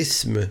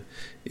fatalisme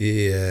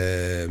et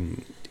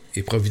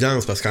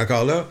providence, parce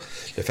qu'encore là,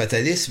 le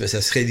fatalisme,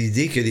 ça serait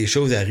l'idée que les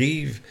choses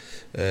arrivent,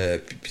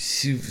 puis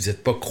si vous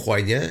n'êtes pas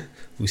croyant,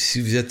 ou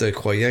si vous êtes un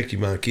croyant qui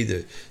manquait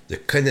de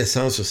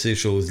connaissances sur ces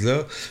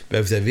choses-là,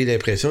 ben vous avez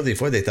l'impression des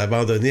fois d'être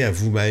abandonné à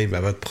vous-même,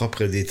 à votre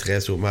propre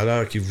détresse, au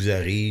malheur qui vous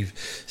arrive.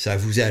 Ça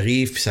vous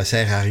arrive, puis ça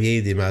sert à rien,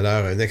 des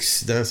malheurs. Un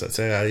accident, ça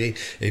sert à rien.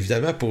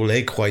 Évidemment, pour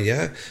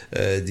l'incroyant,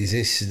 des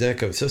incidents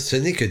comme ça, ce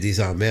n'est que des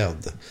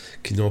emmerdes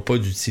qui n'ont pas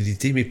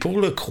d'utilité. Mais pour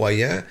le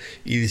croyant,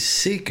 il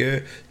sait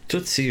que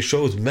toutes ces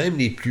choses, même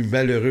les plus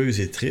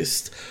malheureuses et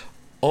tristes,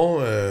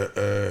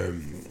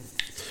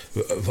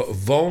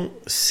 vont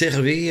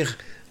servir,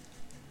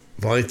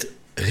 vont être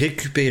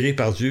récupérées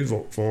par Dieu,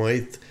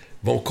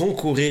 vont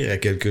concourir à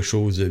quelque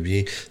chose de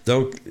bien.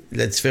 Donc,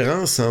 la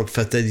différence entre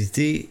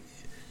fatalité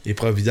et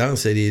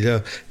providence, elle est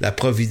là. La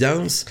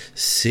providence,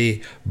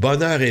 c'est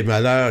bonheur et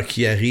malheur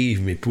qui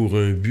arrivent, mais pour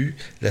un but.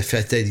 La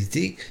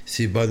fatalité,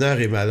 c'est bonheur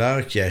et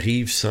malheur qui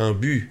arrivent sans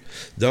but.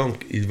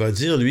 Donc, il va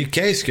dire, lui,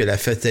 qu'est-ce que la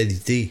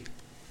fatalité?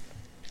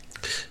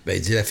 Ben,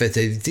 il dit, la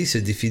fatalité se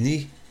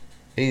définit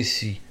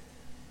ainsi.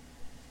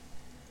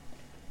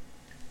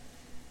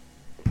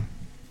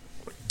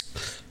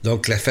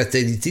 Donc, la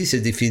fatalité se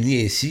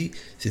définit ainsi,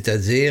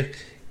 c'est-à-dire,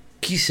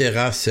 qui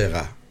sera,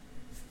 sera.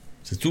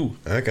 C'est tout.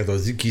 Hein? Quand on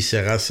dit qui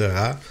sera,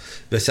 sera,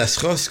 ben ça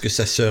sera ce que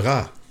ça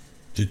sera.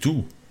 C'est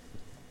tout.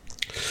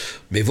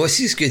 Mais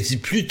voici ce que dit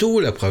plutôt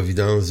la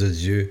providence de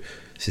Dieu,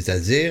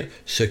 c'est-à-dire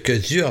ce que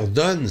Dieu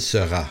ordonne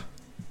sera.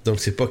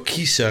 Donc, c'est pas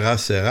qui sera,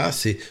 sera,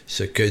 c'est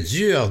ce que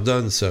Dieu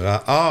ordonne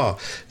sera. Or,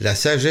 la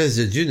sagesse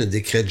de Dieu ne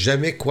décrète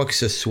jamais quoi que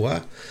ce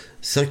soit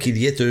sans qu'il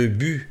y ait un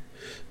but.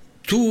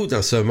 Tout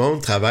dans ce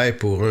monde travaille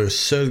pour un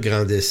seul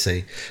grand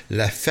dessein.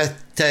 La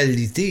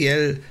fatalité,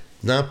 elle,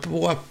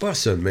 n'emploie pas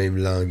ce même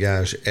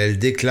langage. Elle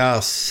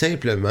déclare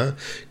simplement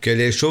que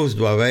les choses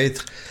doivent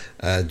être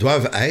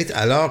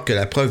alors que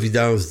la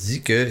providence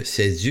dit que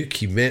c'est Dieu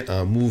qui met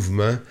en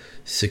mouvement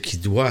ce qui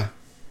doit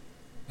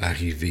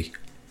arriver.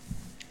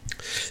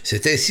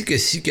 C'est ainsi que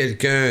si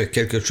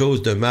quelque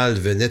chose de mal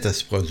venait à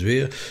se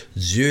produire,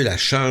 Dieu la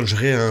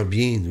changerait en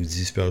bien, nous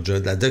dit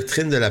Spurgeon. La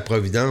doctrine de la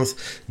providence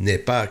n'est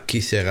pas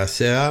qui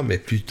sera, mais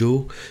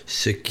plutôt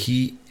ce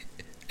qui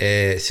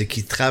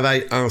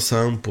travaille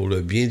ensemble pour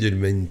le bien de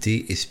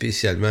l'humanité et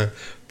spécialement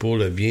pour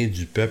le bien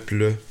du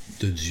peuple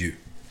de Dieu.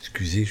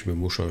 Excusez, je me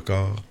mouche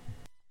encore.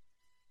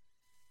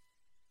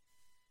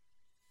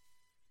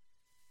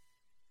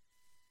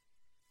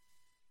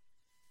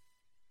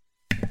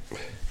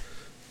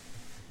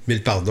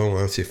 Mille pardons,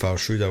 hein, c'est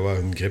fâcheux d'avoir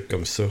une grippe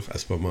comme ça à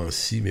ce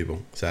moment-ci, mais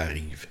bon, ça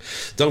arrive.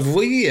 Donc, vous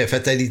voyez,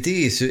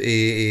 fatalité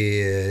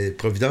et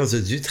providence de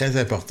Dieu, très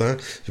important.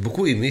 J'ai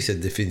beaucoup aimé cette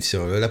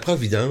définition-là. La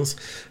providence,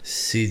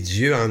 c'est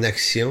Dieu en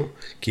action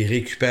qui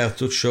récupère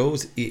toutes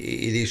choses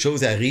et les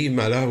choses arrivent,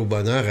 malheur ou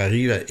bonheur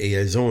arrivent et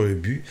elles ont un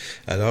but,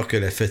 alors que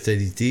la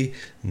fatalité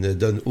ne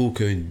donne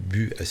aucun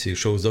but à ces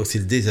choses. Donc, c'est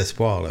le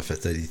désespoir, la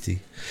fatalité.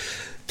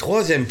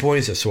 Troisième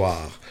point ce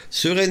soir.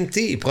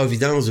 Souveraineté et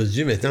providence de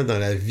Dieu maintenant dans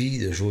la vie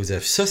de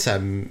Joseph. Ça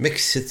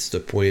m'excite ce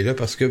point-là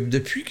parce que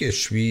depuis que je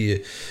suis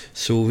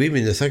sauvé en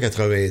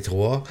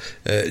 1983,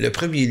 le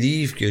premier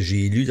livre que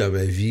j'ai lu dans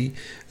ma vie,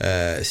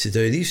 c'est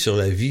un livre sur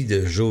la vie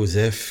de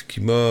Joseph qui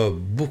m'a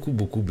beaucoup,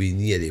 beaucoup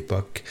béni à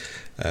l'époque.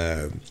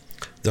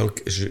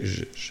 Donc,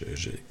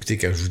 écoutez,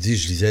 quand je vous dis,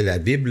 je lisais la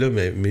Bible, là,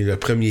 mais le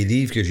premier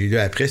livre que j'ai lu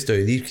après, c'est un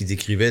livre qui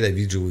décrivait la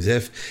vie de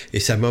Joseph, et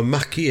ça m'a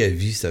marqué à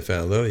vie, cette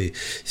affaire-là, et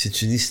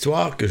c'est une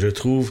histoire que je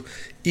trouve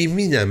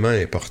éminemment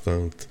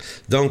importante.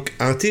 Donc,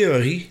 en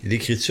théorie,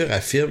 l'Écriture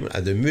affirme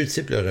à de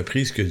multiples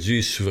reprises que Dieu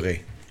est souverain.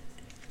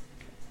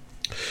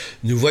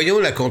 Nous voyons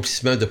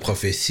l'accomplissement de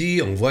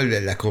prophéties, on voit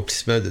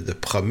l'accomplissement de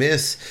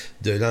promesses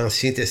de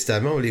l'Ancien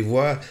Testament, on les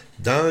voit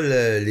dans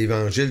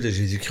l'Évangile de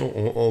Jésus-Christ,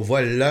 on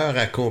voit leur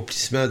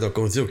accomplissement. Donc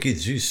on dit, OK,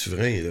 Dieu est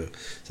souverain, là.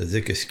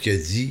 C'est-à-dire que ce qu'il a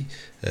dit,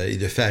 il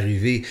le fait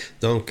arriver.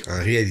 Donc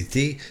en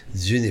réalité,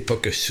 Dieu n'est pas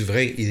que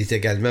souverain, il est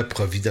également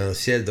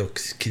providentiel. Donc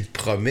ce qu'il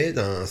promet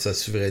dans sa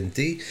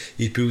souveraineté,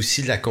 il peut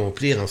aussi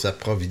l'accomplir en sa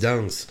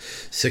providence.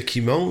 Ce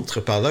qui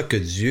montre par là que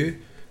Dieu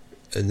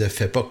ne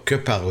fait pas que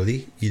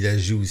parler, il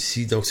agit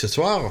aussi. Donc ce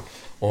soir,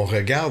 on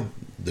regarde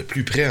de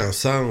plus près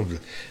ensemble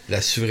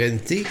la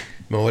souveraineté,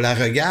 mais on la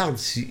regarde,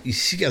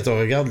 ici, quand on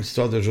regarde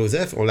l'histoire de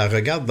Joseph, on la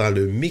regarde dans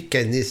le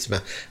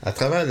mécanisme, à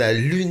travers la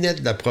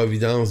lunette de la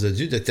providence de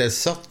Dieu, de telle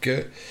sorte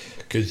que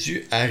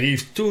Dieu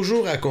arrive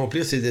toujours à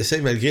accomplir ses desseins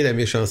malgré la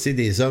méchanceté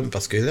des hommes,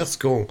 parce que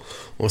lorsqu'on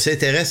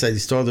s'intéresse à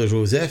l'histoire de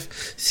Joseph,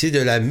 c'est de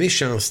la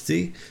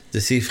méchanceté de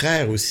ses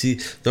frères aussi.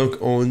 Donc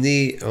on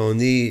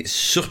est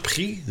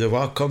surpris de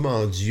voir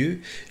comment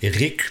Dieu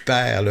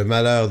récupère le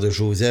malheur de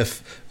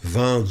Joseph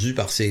vendu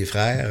par ses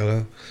frères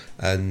là,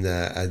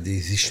 à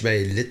des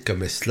Ishmaélites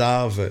comme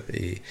esclaves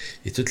et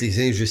toutes les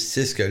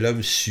injustices que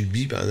l'homme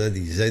subit pendant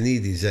des années et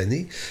des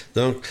années.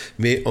 Donc,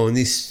 mais on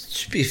est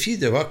stupéfié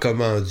de voir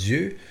comment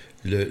Dieu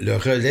le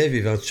relève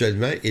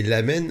éventuellement et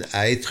l'amène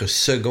à être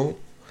second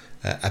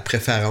après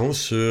Pharaon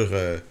sur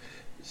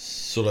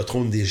le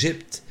trône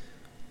d'Égypte.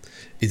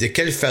 Et de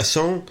quelle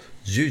façon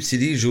Dieu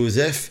utilise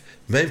Joseph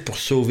même pour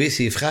sauver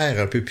ses frères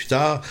un peu plus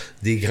tard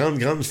des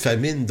grandes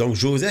famines. Donc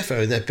Joseph a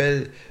un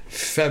appel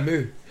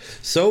fameux.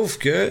 Sauf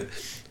que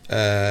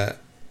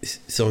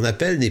son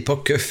appel n'est pas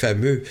que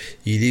fameux,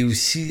 il est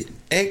aussi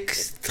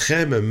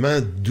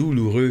extrêmement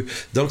douloureux.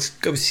 Donc, c'est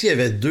comme s'il y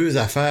avait deux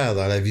affaires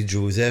dans la vie de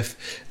Joseph.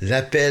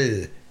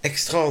 L'appel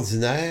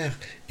extraordinaire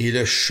et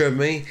le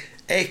chemin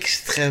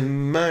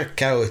extrêmement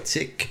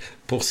chaotique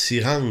pour s'y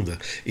rendre.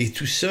 Et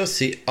tout ça,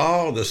 c'est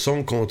hors de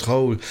son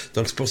contrôle.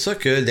 Donc, c'est pour ça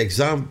que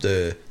l'exemple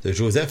de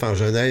Joseph en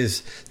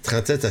Genèse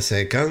 37 à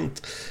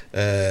 50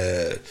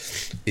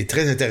 est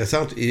très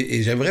intéressant.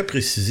 Et j'aimerais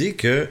préciser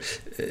que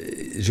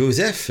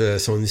Joseph,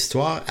 son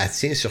histoire, elle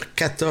tient sur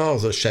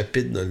 14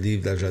 chapitres dans le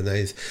livre de la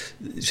Genèse.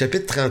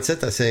 Chapitres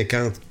 37 à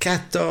 50,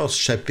 14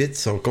 chapitres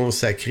sont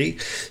consacrés.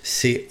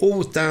 C'est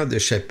autant de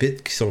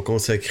chapitres qui sont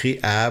consacrés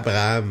à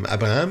Abraham.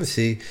 Abraham,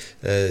 c'est,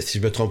 si je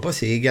ne me trompe pas,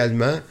 c'est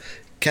également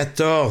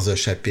 14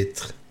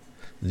 chapitres.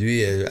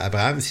 Lui,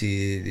 Abraham,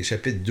 c'est les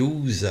chapitres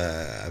 12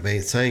 à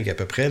 25 à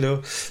peu près,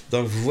 là.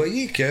 Donc, vous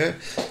voyez que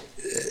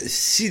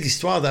si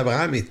l'histoire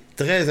d'Abraham est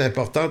très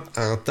importante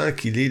en tant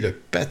qu'il est le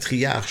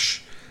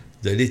patriarche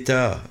de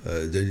l'État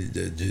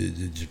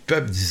du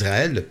peuple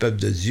d'Israël, le peuple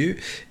de Dieu,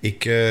 et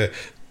que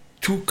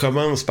tout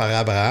commence par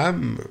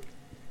Abraham,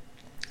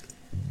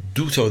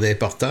 d'où son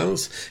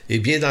importance, eh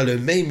bien, dans le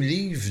même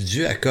livre,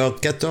 Dieu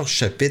accorde 14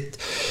 chapitres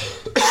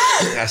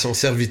à son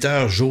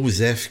serviteur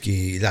Joseph,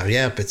 qui est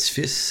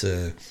l'arrière-petit-fils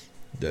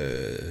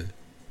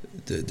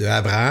de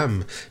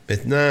Abraham.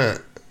 Maintenant,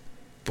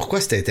 pourquoi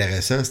c'est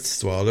intéressant, cette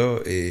histoire-là?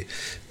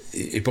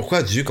 Et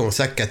pourquoi Dieu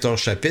consacre 14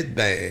 chapitres?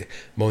 Ben,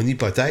 mon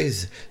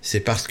hypothèse, c'est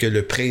parce que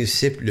le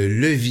principe, le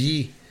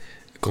levier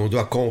qu'on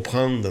doit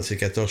comprendre dans ces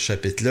 14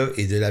 chapitres-là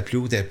est de la plus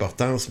haute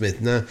importance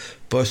maintenant,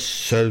 pas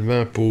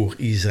seulement pour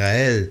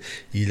Israël,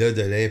 il a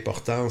de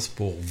l'importance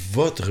pour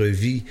votre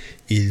vie.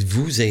 Il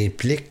vous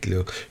implique,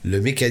 là, le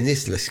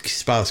mécanisme, là, ce qui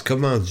se passe,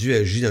 comment Dieu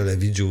agit dans la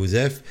vie de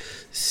Joseph,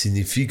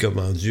 signifie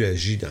comment Dieu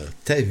agit dans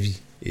ta vie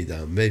et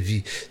dans ma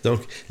vie.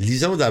 Donc,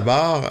 lisons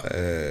d'abord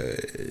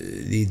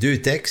les deux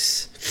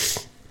textes.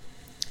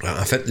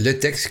 En fait, le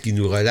texte qui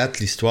nous relate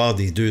l'histoire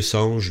des deux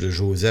songes de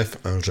Joseph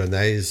en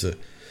Genèse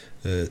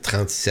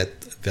 37,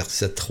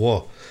 verset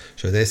 3.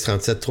 Genèse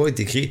 37, 3 est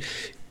écrit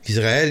 «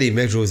 Israël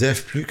aimait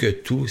Joseph plus que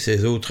tous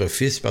ses autres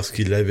fils parce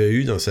qu'il l'avait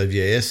eu dans sa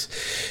vieillesse,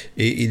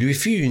 et il lui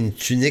fit une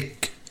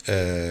tunique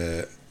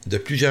de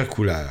plusieurs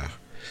couleurs.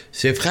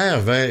 Ses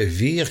frères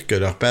virent que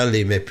leur père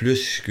l'aimait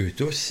plus qu'eux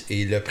tous,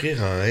 et ils le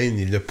prirent en haine.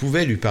 Ils ne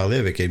pouvaient lui parler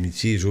avec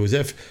amitié.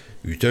 Joseph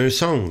eut un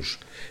songe,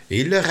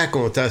 et il le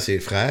raconta à ses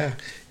frères,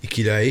 et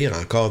qu'ils le haïrent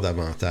encore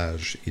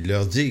davantage. Il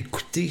leur dit «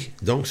 Écoutez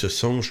donc ce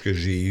songe que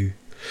j'ai eu.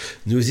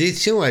 Nous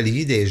étions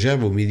alliés des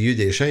gerbes au milieu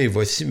des champs, et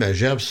voici ma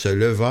gerbe se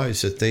leva et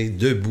se tint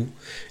debout,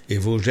 et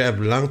vos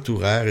gerbes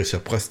l'entourèrent et se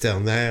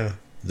prosternèrent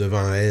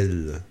devant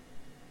elle. »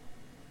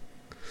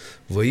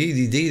 Vous voyez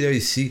l'idée là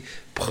ici,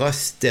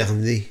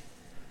 prosterner.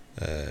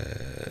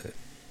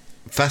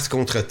 face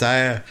contre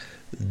terre,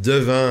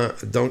 devant,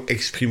 donc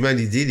exprimant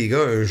l'idée, les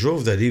gars, un jour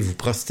vous allez vous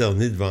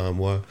prosterner devant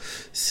moi.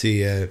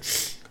 C'est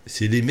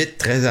limite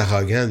très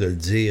arrogant de le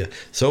dire.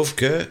 Sauf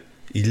que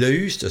il a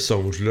eu ce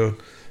songe-là.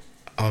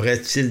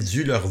 Aurait-il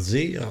dû leur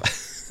dire?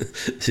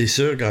 C'est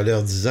sûr qu'en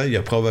leur disant, il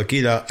a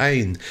provoqué leur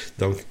haine.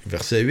 Donc,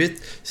 verset 8,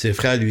 ses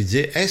frères lui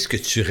disent, « Est-ce que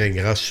tu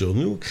régneras sur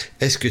nous?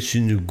 Est-ce que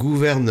tu nous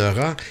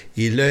gouverneras? »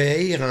 Et le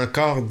haïr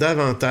encore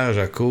davantage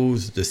à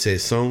cause de ses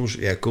songes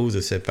et à cause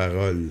de ses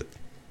paroles.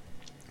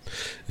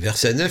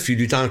 Verset 9,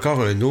 il eut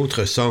encore un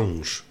autre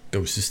songe,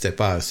 comme si c'était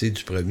pas assez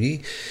du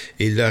premier,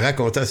 et il le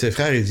raconta à ses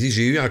frères, il dit, «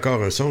 J'ai eu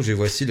encore un songe, et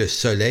voici le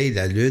soleil,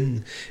 la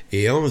lune,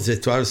 et 11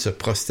 étoiles se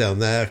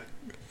prosternèrent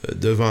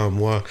devant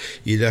moi. »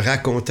 Il le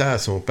raconta à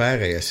son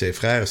père et à ses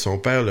frères. Son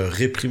père le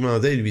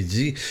réprimandait et lui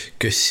dit, «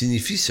 Que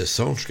signifie ce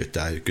songe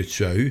que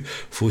tu as eu?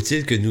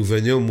 Faut-il que nous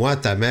venions, moi,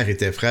 ta mère et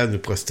tes frères, nous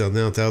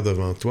prosterner en terre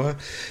devant toi? »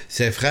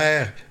 Ses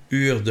frères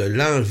eurent de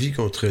l'envie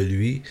contre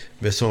lui,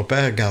 mais son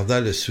père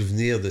garda le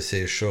souvenir de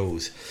ces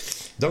choses.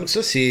 Donc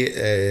ça,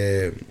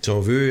 c'est, si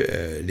on veut,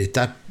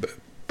 l'étape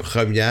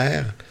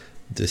première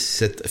de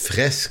cette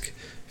fresque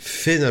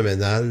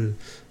phénoménale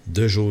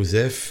de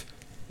Joseph.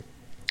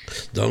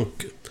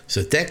 Donc, ce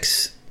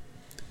texte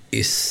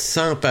est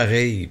sans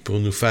pareil pour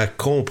nous faire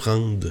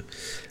comprendre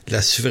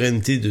la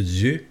souveraineté de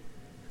Dieu,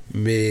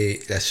 mais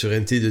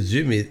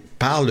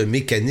par le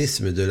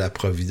mécanisme de la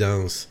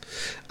providence.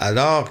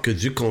 Alors que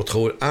Dieu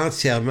contrôle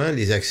entièrement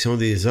les actions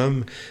des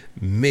hommes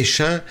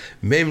méchants,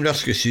 même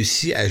lorsque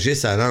ceux-ci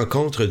agissent à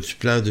l'encontre du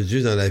plan de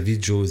Dieu dans la vie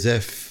de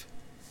Joseph.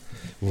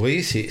 Vous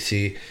voyez,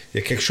 il y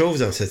a quelque chose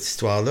dans cette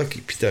histoire-là qui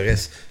est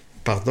pittoresque.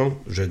 Pardon,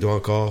 je dois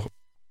encore...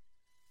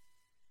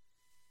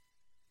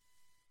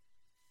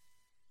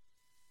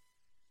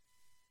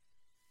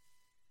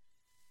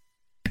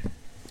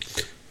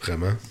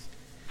 Vraiment.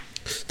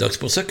 Donc, c'est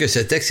pour ça que ce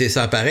texte est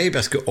sans pareil,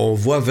 parce qu'on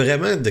voit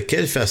vraiment de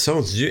quelle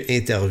façon Dieu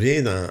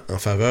intervient en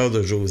faveur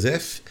de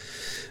Joseph,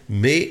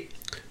 mais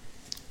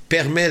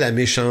permet la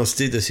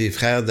méchanceté de ses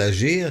frères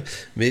d'agir,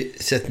 mais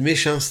cette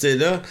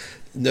méchanceté-là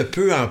ne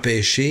peut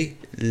empêcher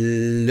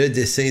le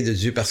dessein de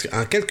Dieu, parce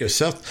qu'en quelque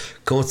sorte,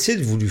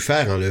 qu'ont-ils voulu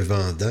faire en le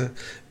vendant?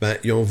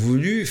 Ils ont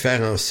voulu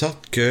faire en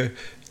sorte que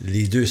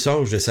les deux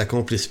songes ne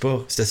s'accomplissent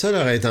pas. C'était ça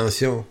leur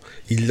intention.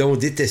 Ils l'ont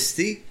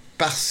détesté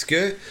parce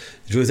que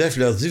Joseph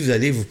leur dit, vous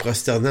allez vous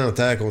prosterner en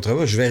terre contre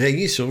moi, je vais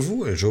régner sur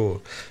vous un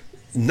jour.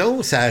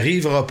 Non, ça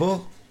n'arrivera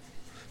pas.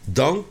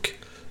 Donc,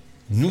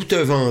 nous te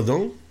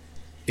vendons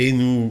et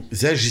nous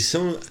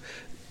agissons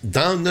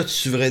dans notre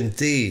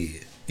souveraineté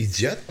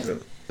idiote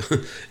là,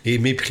 et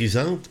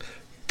méprisante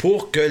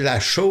pour que la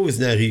chose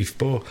n'arrive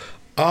pas.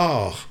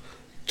 Or,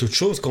 toute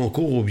chose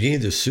concourt au bien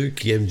de ceux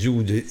qui aiment Dieu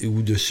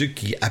ou de ceux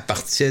qui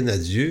appartiennent à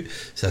Dieu,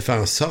 ça fait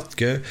en sorte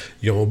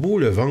qu'ils ont beau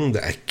le vendre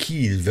à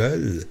qui ils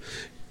veulent,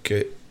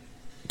 que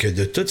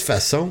de toute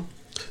façon,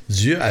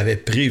 Dieu avait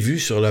prévu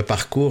sur le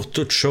parcours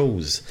toute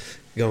chose.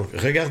 Donc,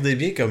 regardez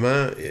bien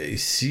comment,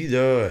 ici,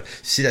 là,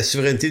 si la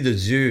souveraineté de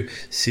Dieu,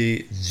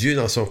 c'est Dieu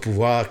dans son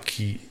pouvoir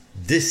qui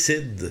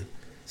décide,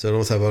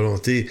 selon sa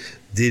volonté,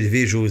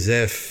 d'élever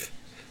Joseph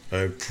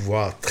à un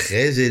pouvoir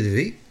très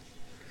élevé,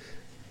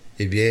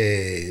 eh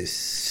bien,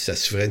 sa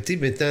souveraineté,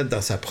 maintenant,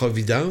 dans sa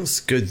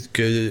providence,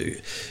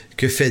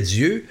 que fait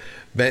Dieu?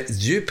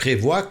 Dieu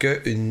prévoit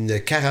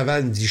qu'une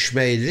caravane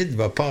d'Ishmaélites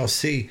va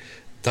passer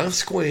dans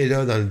ce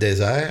coin-là, dans le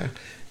désert,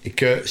 et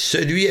que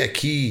ceux à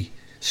qui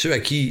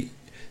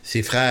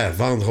ses frères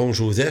vendront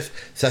Joseph,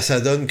 ça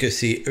donne que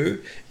c'est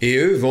eux, et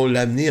eux vont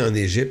l'amener en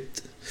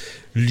Égypte,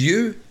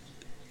 lieu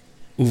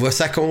où va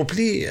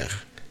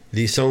s'accomplir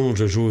les songes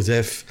de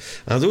Joseph.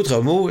 En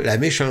d'autres mots, la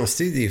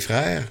méchanceté des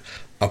frères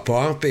n'a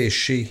pas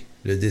empêché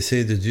le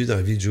dessein de Dieu dans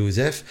la vie de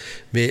Joseph,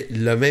 mais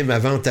l'a même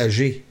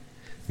avantagé,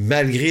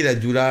 malgré la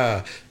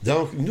douleur.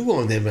 Donc, nous,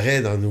 on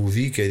aimerait dans nos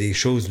vies que les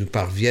choses nous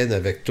parviennent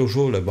avec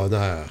toujours le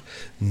bonheur,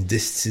 une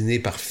destinée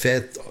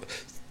parfaite.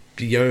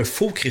 Puis il y a un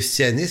faux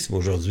christianisme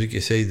aujourd'hui qui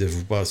essaye de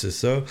vous passer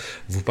ça.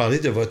 Vous parlez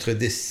de votre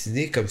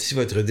destinée comme si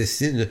votre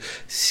destinée,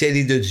 si elle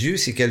est de Dieu,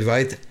 c'est qu'elle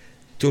va être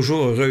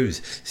toujours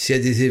heureuse. S'il y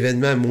a des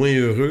événements moins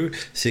heureux,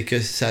 c'est que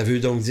ça veut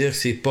donc dire que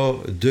c'est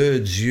pas de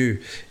Dieu.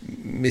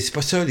 Mais c'est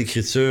pas ça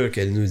l'Écriture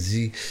qu'elle nous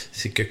dit.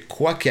 C'est que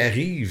quoi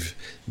qu'arrive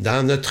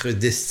dans notre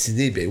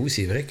destinée, oui,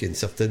 c'est vrai qu'il y a une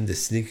certaine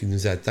destinée qui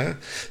nous attend.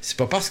 C'est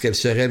pas parce qu'elle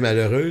serait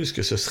malheureuse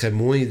que ce serait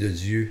moins de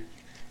Dieu.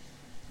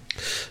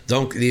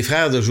 Donc, les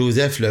frères de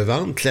Joseph le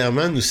vendent.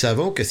 Clairement, nous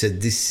savons que cette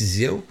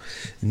décision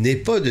n'est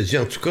pas de Dieu.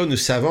 En tout cas, nous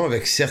savons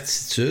avec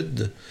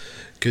certitude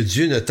que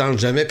Dieu ne tente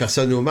jamais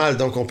personne au mal.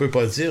 Donc, on ne peut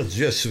pas dire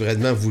Dieu a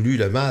souverainement voulu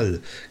le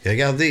mal. Et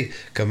regardez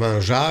comment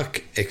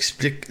Jacques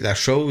explique la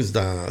chose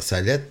dans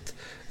sa lettre.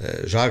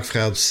 Jacques,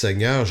 frère du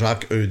Seigneur,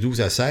 Jacques 1,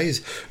 12 à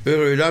 16. «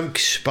 Heureux l'homme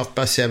qui supporte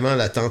patiemment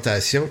la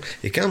tentation. »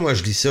 Et quand moi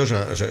je lis ça,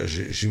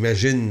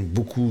 j'imagine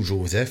beaucoup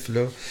Joseph,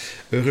 là.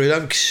 « Heureux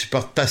l'homme qui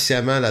supporte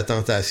patiemment la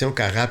tentation,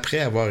 car après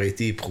avoir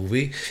été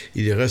éprouvé,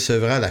 il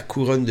recevra la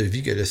couronne de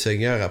vie que le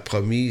Seigneur a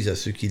promise à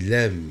ceux qui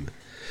l'aiment. »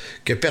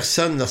 que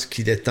personne,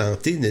 lorsqu'il est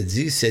tenté, ne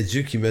dit « c'est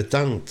Dieu qui me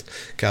tente »,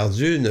 car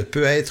Dieu ne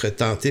peut être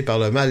tenté par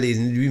le mal et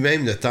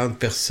lui-même ne tente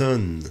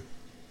personne.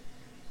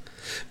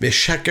 Mais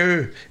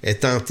chacun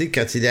est tenté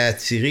quand il est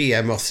attiré et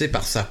amorcé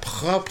par sa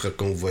propre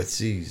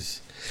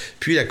convoitise.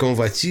 Puis la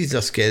convoitise,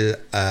 lorsqu'elle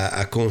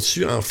a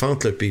conçu,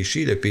 enfante le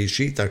péché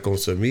étant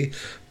consommé,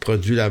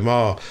 produit la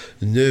mort.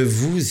 Ne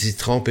vous y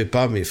trompez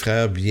pas, mes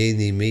frères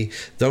bien-aimés.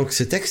 Donc,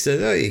 ce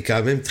texte-là est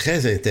quand même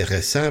très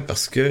intéressant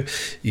parce que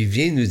il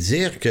vient nous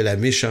dire que la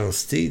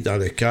méchanceté dans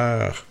le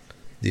cœur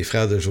des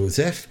frères de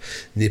Joseph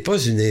n'est pas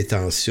une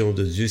intention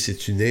de Dieu,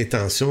 c'est une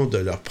intention de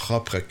leur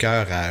propre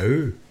cœur à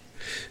eux.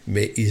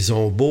 Mais ils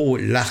ont beau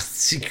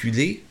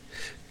l'articuler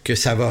que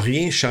ça va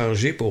rien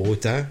changer pour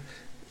autant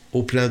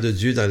au plan de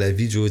Dieu dans la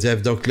vie de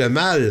Joseph. Donc le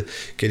mal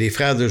que les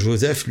frères de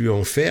Joseph lui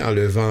ont fait en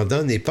le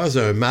vendant n'est pas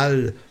un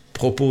mal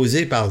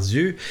proposé par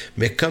Dieu,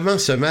 mais comment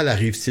ce mal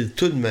arrive-t-il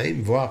tout de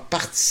même, voire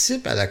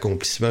participe à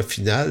l'accomplissement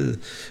final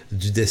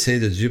du dessein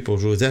de Dieu pour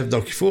Joseph.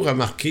 Donc il faut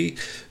remarquer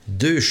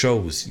deux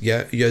choses. Il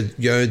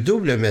y a un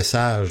double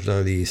message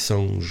dans les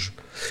songes.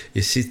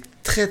 Et c'est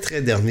très,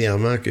 très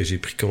dernièrement que j'ai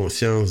pris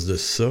conscience de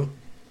ça.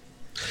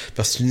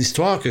 Parce que c'est une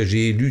histoire que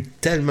j'ai lue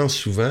tellement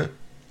souvent.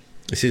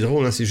 C'est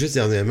drôle, hein? C'est juste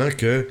dernièrement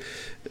que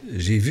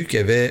j'ai vu qu'il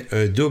y avait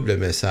un double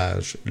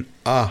message.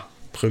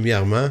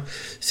 Premièrement,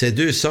 ces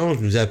deux songes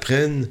nous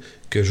apprennent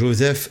que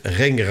Joseph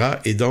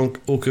régnera et donc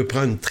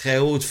occupera une très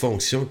haute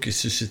fonction qui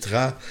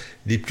suscitera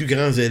les plus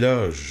grands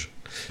éloges.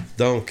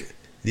 Donc,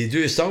 les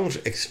deux songes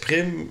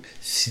expriment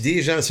si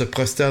des gens se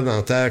prosternent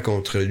en terre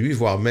contre lui,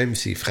 voire même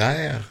ses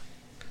frères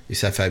et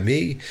sa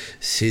famille,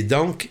 c'est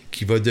donc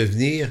qu'il va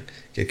devenir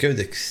quelqu'un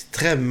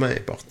d'extrêmement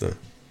important.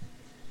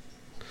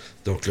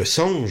 Donc le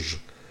songe,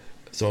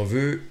 si on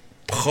veut,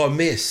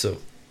 promet ça.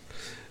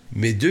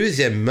 Mais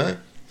deuxièmement,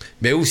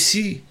 mais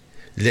aussi,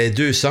 les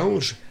deux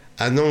songes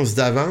annoncent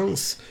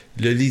d'avance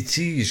le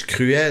litige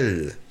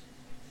cruel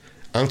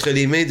entre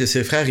les mains de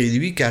ses frères et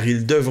lui, car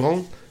ils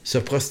devront se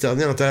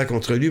prosterner en terre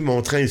contre lui,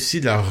 montrant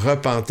ici leur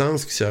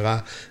repentance qui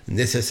sera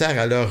nécessaire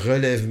à leur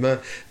relèvement.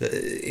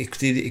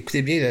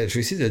 Écoutez bien, là, je vais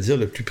essayer de le dire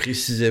le plus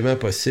précisément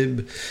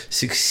possible.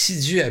 C'est que si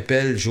Dieu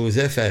appelle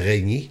Joseph à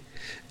régner,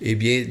 eh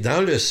bien,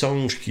 dans le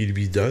songe qu'il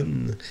lui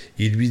donne,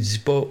 il lui dit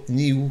pas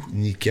ni où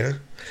ni quand,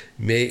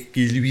 mais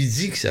il lui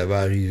dit que ça va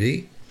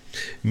arriver.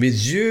 Mais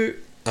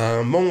Dieu,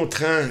 en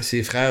montrant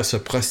ses frères se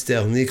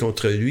prosterner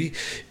contre lui,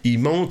 il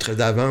montre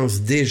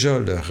d'avance déjà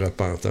leur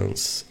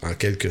repentance, en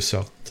quelque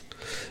sorte.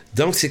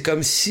 Donc, c'est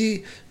comme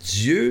si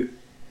Dieu,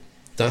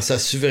 dans sa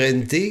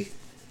souveraineté,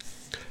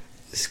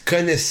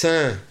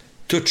 connaissant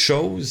toute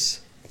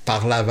chose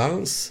par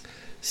l'avance,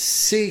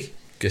 sait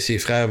que ses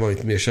frères vont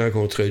être méchants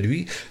contre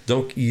lui.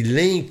 Donc, il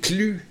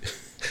inclut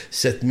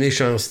cette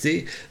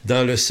méchanceté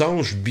dans le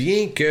songe,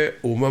 bien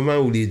qu'au moment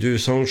où les deux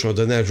songes sont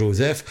donnés à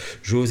Joseph,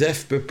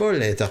 Joseph ne peut pas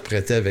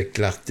l'interpréter avec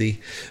clarté.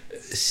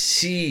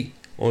 Si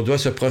on doit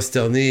se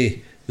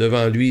prosterner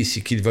devant lui,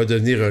 c'est qu'il va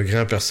devenir un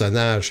grand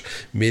personnage,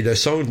 mais le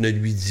songe ne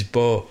lui dit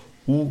pas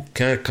où,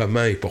 quand,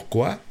 comment et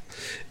pourquoi.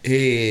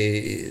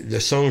 Et le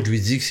songe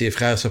lui dit que ses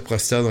frères se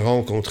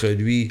prosterneront contre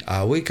lui.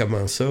 Ah oui,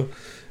 comment ça?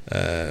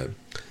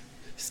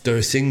 C'est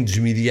un signe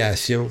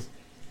d'humiliation,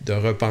 de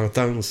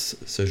repentance,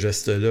 ce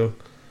geste-là,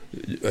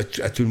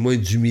 à tout le moins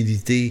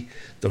d'humilité.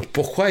 Donc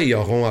pourquoi ils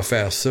auront à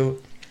faire ça?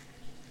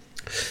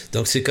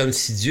 Donc c'est comme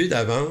si Dieu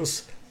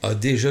d'avance a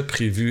déjà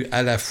prévu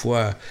à la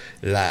fois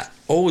la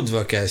haute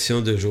vocation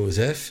de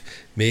Joseph,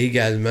 mais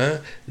également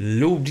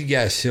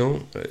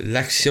l'obligation,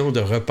 l'action de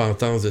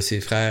repentance de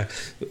ses frères.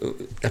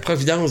 La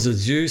providence de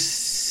Dieu,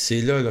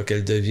 c'est là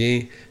qu'elle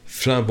devient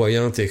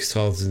flamboyante et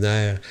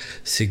extraordinaire.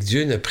 C'est que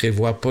Dieu ne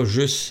prévoit pas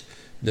juste,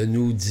 ne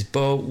nous dit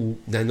pas ou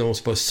n'annonce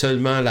pas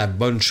seulement la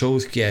bonne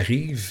chose qui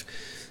arrive,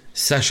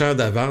 sachant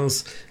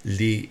d'avance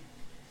les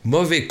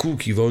mauvais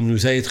coups qui vont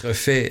nous être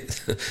faits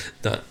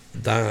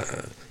dans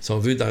si on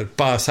veut, dans le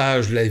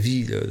passage de la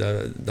vie,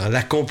 là, dans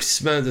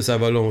l'accomplissement de sa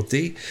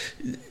volonté,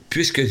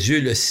 puisque Dieu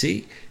le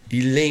sait,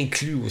 il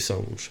l'inclut au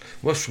songe.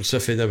 Moi, je trouve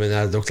ça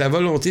phénoménal. Donc, la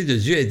volonté de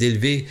Dieu est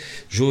d'élever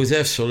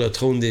Joseph sur le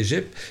trône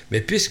d'Égypte,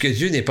 mais puisque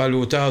Dieu n'est pas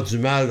l'auteur du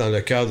mal dans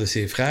le cœur de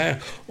ses frères,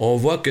 on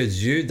voit que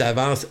Dieu,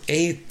 d'avance,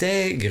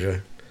 intègre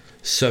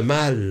ce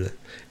mal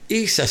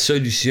et sa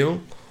solution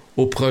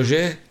au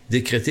projet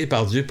décrété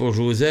par Dieu pour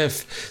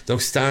Joseph.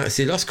 Donc,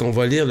 c'est lorsqu'on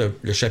va lire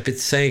le chapitre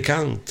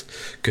 50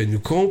 que nous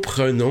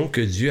comprenons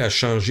que Dieu a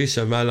changé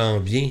ce mal en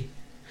bien.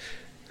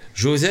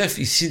 Joseph,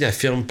 ici,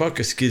 n'affirme pas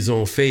que ce qu'ils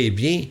ont fait est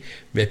bien,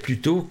 mais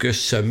plutôt que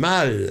ce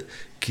mal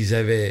qu'ils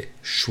avaient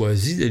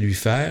choisi de lui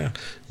faire,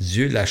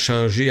 Dieu l'a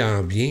changé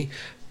en bien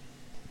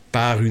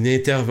par une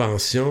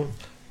intervention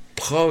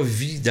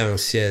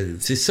providentielle.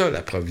 C'est ça,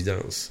 la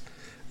providence.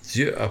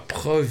 Dieu a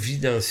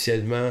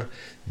providentiellement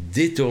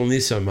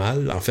détourné ce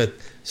mal. En fait,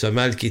 ce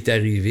mal qui est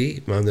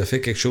arrivé, mais en a fait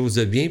quelque chose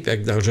de bien. Puis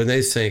dans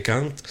Genèse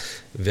 50,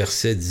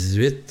 verset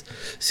 18,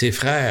 ses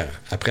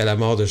frères, après la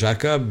mort de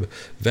Jacob,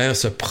 vinrent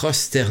se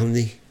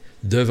prosterner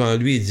devant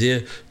lui et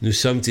dire « Nous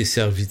sommes tes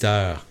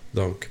serviteurs ».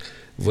 Donc,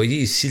 vous voyez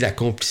ici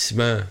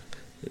l'accomplissement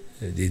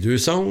des deux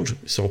songes,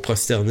 sont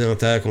prosternés en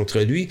terre contre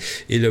lui,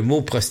 et le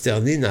mot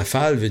prosterné,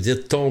 naphal, veut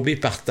dire tomber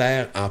par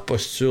terre en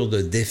posture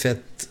de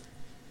défaite.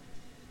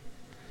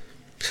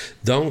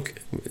 Donc,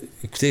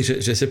 écoutez,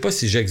 je ne sais pas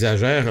si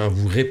j'exagère en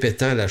vous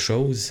répétant la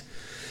chose,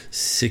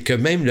 c'est que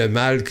même le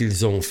mal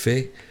qu'ils ont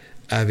fait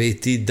avait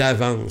été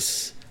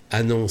d'avance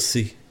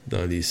annoncé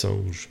dans les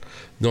songes.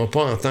 Non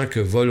pas en tant que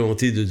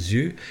volonté de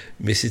Dieu,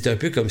 mais c'est un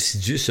peu comme si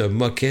Dieu se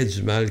moquait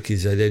du mal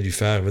qu'ils allaient lui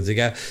faire. Il va dire,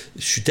 regarde,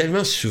 je suis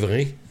tellement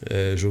souverain,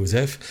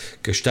 Joseph,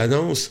 que je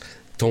t'annonce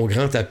ton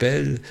grand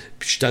appel,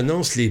 puis je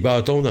t'annonce les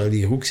bâtons dans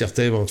les roues que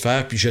certains vont te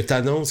faire, puis je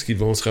t'annonce qu'ils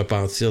vont se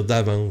repentir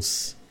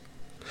d'avance.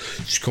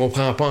 Tu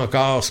comprends pas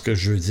encore ce que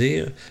je veux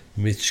dire,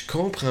 mais tu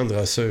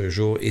comprendras ça un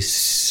jour. Et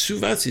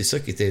souvent, c'est ça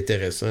qui est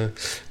intéressant.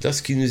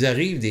 Lorsqu'il nous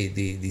arrive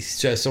des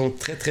situations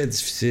très, très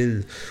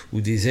difficiles,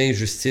 ou des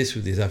injustices, ou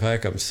des affaires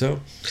comme ça,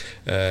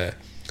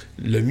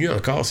 le mieux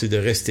encore, c'est de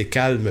rester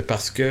calme,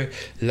 parce que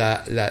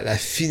la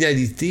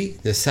finalité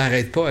ne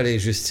s'arrête pas à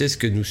l'injustice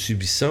que nous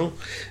subissons,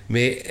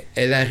 mais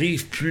elle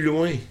arrive plus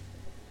loin.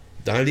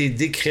 Dans les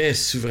décrets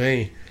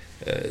souverains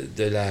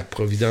de la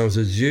providence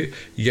de Dieu,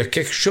 il y a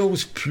quelque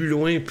chose plus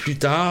loin, plus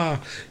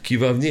tard, qui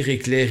va venir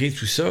éclairer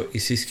tout ça, et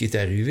c'est ce qui est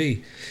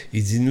arrivé.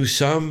 Il dit, nous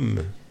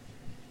sommes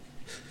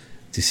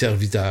tes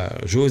serviteurs.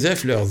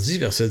 Joseph leur dit,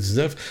 verset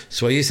 19,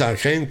 soyez sans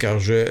crainte,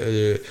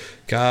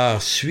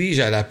 car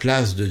suis-je à la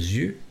place de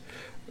Dieu?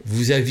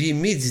 Vous aviez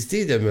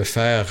médité de me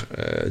faire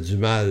du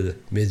mal,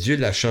 mais Dieu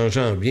l'a changé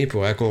en bien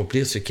pour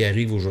accomplir ce qui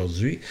arrive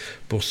aujourd'hui,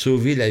 pour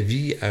sauver la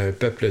vie à un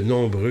peuple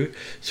nombreux.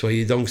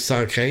 Soyez donc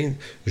sans crainte,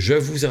 je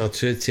vous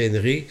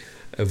entretiendrai,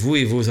 vous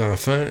et vos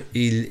enfants,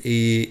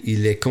 et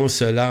il les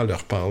consola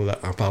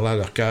en parlant à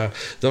leur cœur.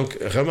 Donc,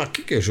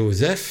 remarquez que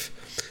Joseph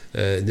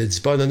ne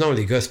dit pas, non,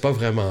 les gars, c'est pas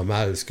vraiment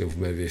mal ce que vous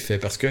m'avez fait,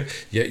 parce que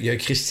il y a un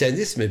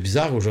christianisme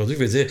bizarre aujourd'hui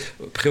qui veut dire,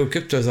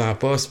 préoccupe-toi-en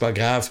pas, c'est pas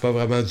grave, c'est pas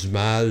vraiment du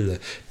mal,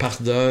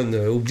 pardonne,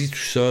 oublie tout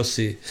ça.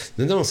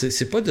 Non,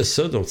 c'est pas de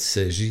ça dont il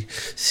s'agit.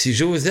 Si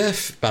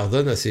Joseph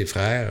pardonne à ses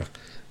frères,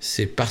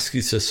 c'est parce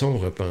qu'ils se sont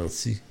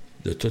repentis.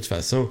 De toute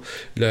façon,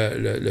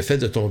 le fait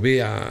de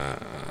tomber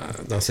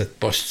dans cette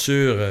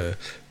posture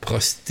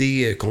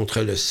prostée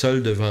contre le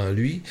sol devant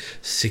lui,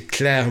 c'est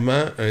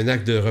clairement un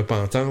acte de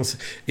repentance,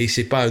 et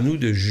c'est pas à nous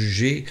de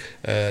juger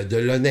de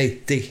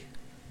l'honnêteté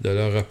de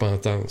leur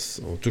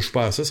repentance. On touche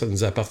pas à ça, ça ne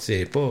nous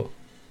appartient pas.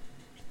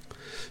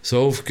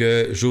 Sauf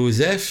que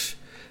Joseph,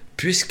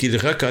 puisqu'ils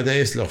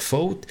reconnaissent leur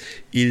faute,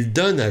 il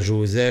donne à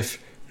Joseph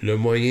le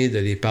moyen de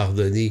les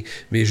pardonner.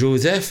 Mais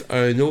Joseph a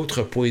un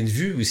autre point de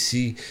vue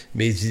aussi.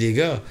 Mais il dit, les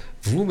gars,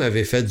 vous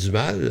m'avez fait du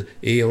mal,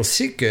 et on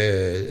sait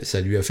que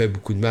ça lui a fait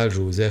beaucoup de mal,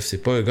 Joseph. C'est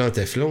pas un gant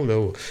Teflon,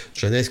 là.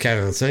 Genèse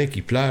 45,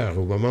 il pleure.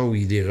 Au moment où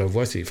il les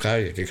revoit, ses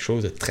frères, il y a quelque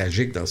chose de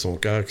tragique dans son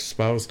cœur qui se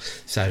passe.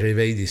 Ça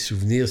réveille des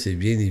souvenirs, c'est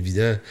bien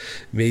évident.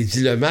 Mais il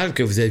dit, le mal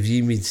que vous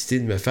aviez médité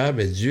de me faire,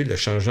 mais Dieu le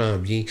changeant en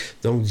bien.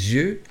 Donc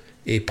Dieu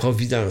est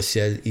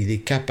providentiel. Il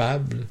est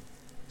capable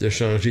de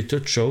changer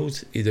toutes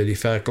choses et de les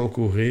faire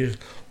concourir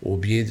au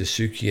bien de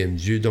ceux qui aiment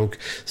Dieu. Donc,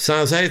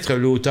 sans être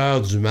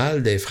l'auteur du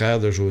mal des frères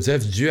de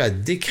Joseph, Dieu a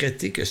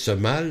décrété que ce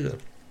mal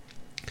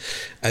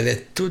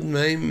allait tout de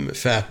même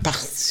faire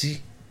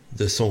partie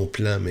de son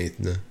plan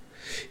maintenant.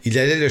 Il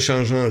allait le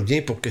changer en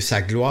bien pour que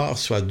sa gloire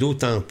soit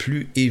d'autant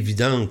plus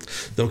évidente.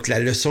 Donc, la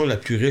leçon la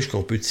plus riche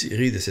qu'on peut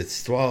tirer de cette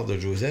histoire de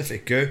Joseph est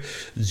que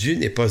Dieu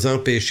n'est pas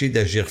empêché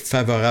d'agir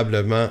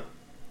favorablement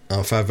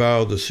en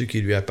faveur de ceux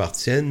qui lui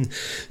appartiennent,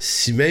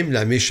 si même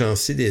la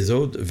méchanceté des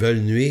autres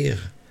veulent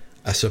nuire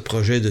à ce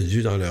projet de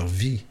Dieu dans leur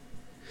vie.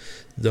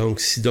 Donc,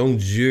 si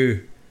donc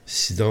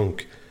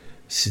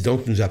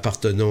nous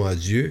appartenons à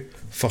Dieu,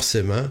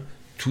 forcément,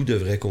 tout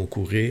devrait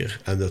concourir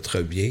à notre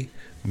bien,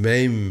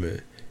 même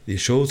les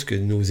choses que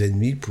nos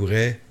ennemis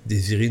pourraient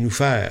désirer nous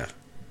faire.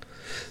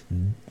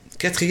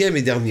 Quatrième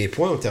et dernier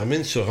point, on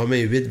termine sur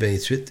Romains 8,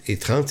 28 et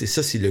 30, et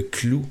ça, c'est le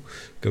clou,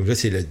 comme ça,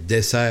 c'est le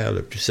dessert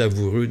le plus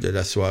savoureux de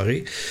la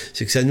soirée,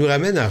 c'est que ça nous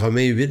ramène à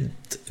Romains 8,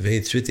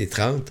 28 et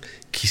 30,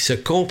 qui se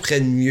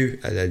comprennent mieux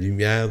à la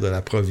lumière de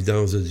la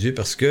providence de Dieu,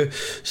 parce que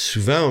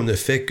souvent, on ne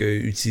fait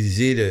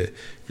qu'utiliser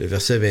le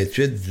verset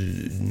 28,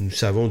 nous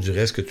savons du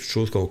reste que toute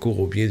chose concourt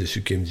au bien de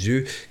ceux qui aiment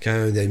Dieu. Quand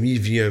un ami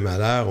vit un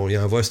malheur, on lui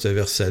envoie ce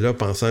verset-là,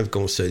 pensant le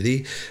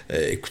consoler.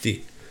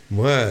 Écoutez,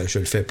 moi, je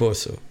le fais pas,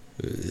 ça.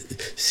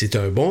 C'est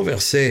un bon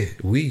verset,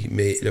 oui,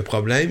 mais le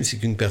problème, c'est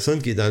qu'une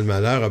personne qui est dans le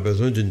malheur a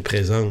besoin d'une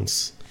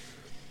présence,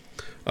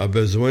 a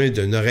besoin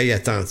d'une oreille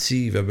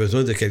attentive, a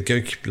besoin de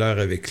quelqu'un qui pleure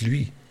avec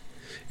lui,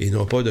 et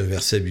non pas d'un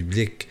verset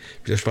biblique.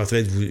 Puis là, je suis pas en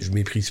train de je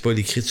méprise pas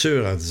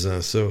l'Écriture en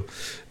disant ça.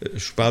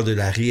 Je parle de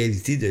la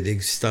réalité de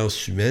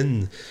l'existence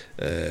humaine.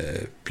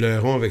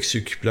 Pleurons avec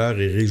ceux qui pleurent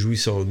et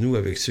réjouissons-nous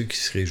avec ceux qui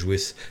se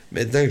réjouissent.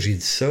 Maintenant que j'ai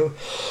dit ça,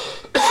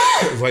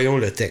 voyons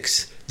le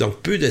texte.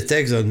 Donc, peu de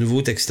textes dans le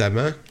Nouveau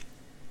Testament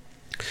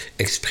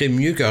exprime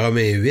mieux que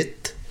Romains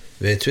 8,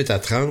 28 à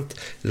 30,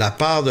 la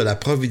part de la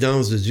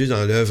providence de Dieu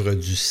dans l'œuvre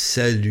du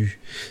salut.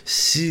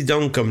 Si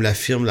donc, comme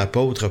l'affirme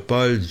l'apôtre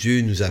Paul,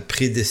 Dieu nous a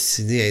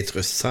prédestinés à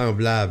être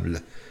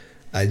semblables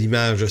à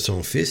l'image de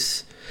son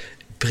Fils,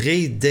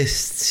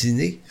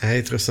 prédestiné à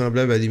être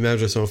semblable à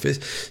l'image de son Fils,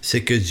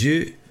 c'est que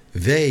Dieu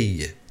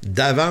veille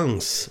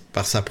d'avance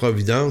par sa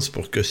providence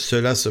pour que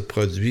cela se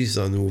produise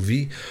dans nos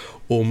vies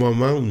au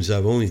moment où nous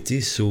avons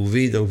été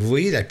sauvés. Donc, vous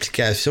voyez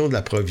l'application de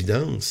la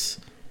providence.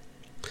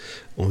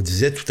 On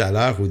disait tout à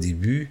l'heure au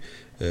début,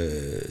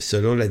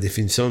 selon la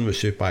définition de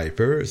M.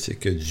 Piper, c'est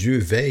que Dieu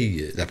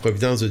veille. La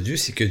providence de Dieu,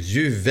 c'est que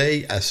Dieu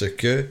veille à ce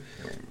que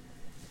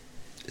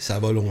sa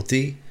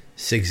volonté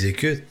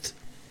s'exécute.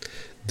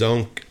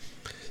 Donc,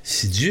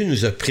 si Dieu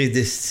nous a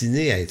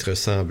prédestinés à être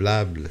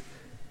semblables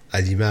à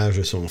l'image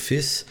de son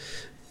Fils,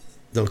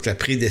 donc la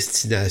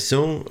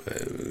prédestination,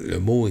 le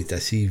mot est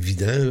assez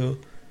évident, là.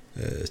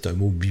 C'est un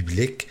mot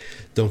biblique.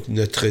 Donc,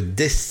 notre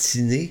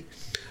destinée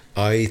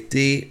a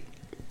été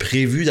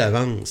prévue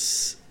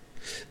d'avance.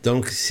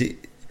 Donc,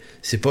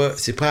 c'est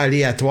pas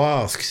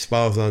aléatoire ce qui se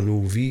passe dans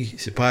nos vies.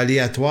 C'est pas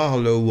aléatoire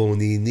là où on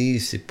est né.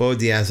 C'est pas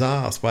des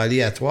hasards. C'est pas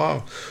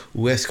aléatoire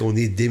où est-ce qu'on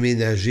est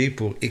déménagé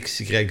pour X,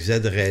 Y, Z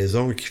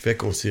raison qui fait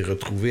qu'on s'est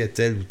retrouvé à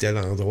tel ou tel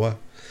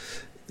endroit.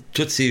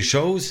 Toutes ces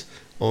choses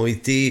ont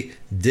été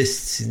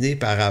destinées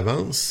par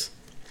avance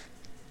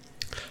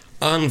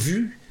en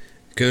vue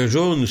qu'un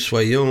jour nous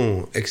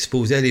soyons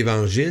exposés à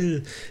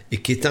l'Évangile et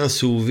qu'étant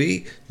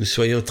sauvés, nous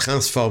soyons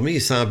transformés et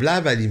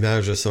semblables à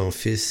l'image de son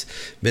Fils.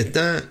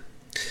 Maintenant,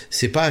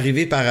 c'est pas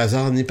arrivé par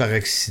hasard, ni par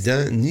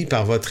accident, ni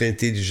par votre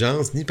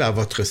intelligence, ni par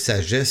votre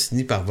sagesse,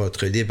 ni par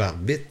votre libre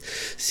arbitre.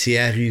 C'est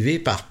arrivé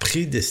par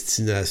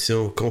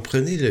prédestination.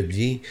 Comprenez-le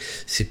bien.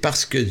 C'est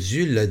parce que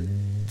Dieu l'a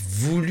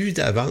voulu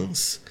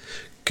d'avance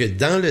que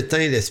dans le temps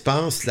et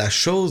l'espace, la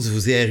chose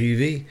vous est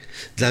arrivée.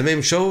 De la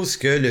même chose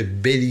que le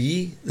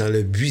bélier dans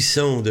le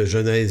buisson de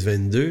Genèse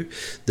 22,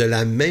 de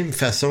la même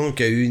façon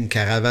qu'il y a eu une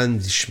caravane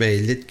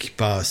d'Ishmaélites qui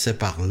passait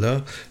par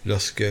là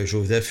lorsque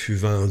Joseph fut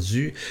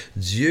vendu.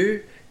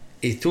 Dieu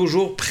est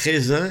toujours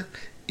présent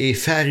et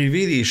fait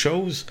arriver les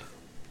choses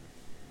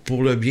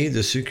pour le bien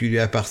de ceux qui lui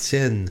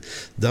appartiennent.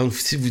 Donc,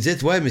 si vous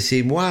dites « Ouais, mais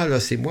c'est moi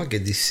qui ai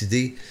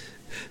décidé »,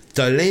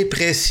 tu as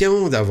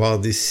l'impression d'avoir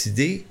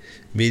décidé,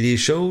 mais les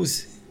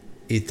choses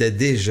étaient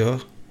déjà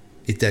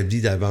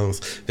établies d'avance.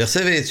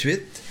 Verset 28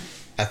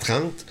 à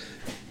 30,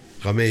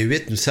 Romains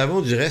 8, nous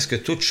savons du reste que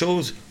toute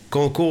chose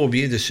concourt au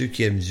bien de ceux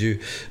qui aiment Dieu.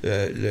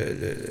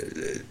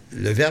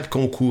 Le verbe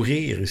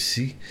concourir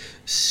ici,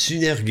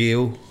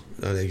 synergéo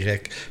dans le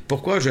grec.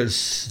 Pourquoi je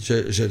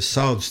le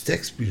sors du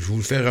texte, puis je vous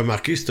le fais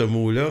remarquer ce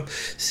mot-là,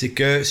 c'est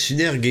que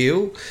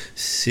synergéo,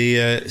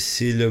 c'est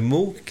le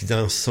mot qui,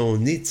 dans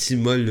son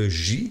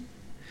étymologie,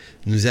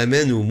 nous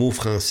amène au mot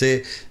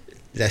français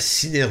la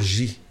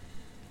synergie.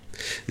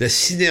 La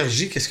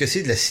synergie, qu'est-ce que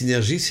c'est de la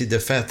synergie? C'est de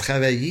faire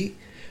travailler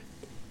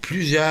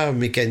plusieurs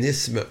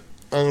mécanismes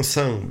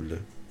ensemble.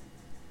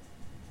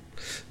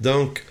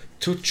 Donc,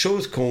 toute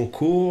chose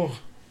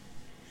concourt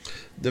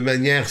de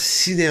manière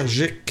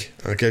synergique,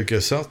 en quelque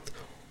sorte,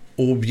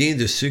 au bien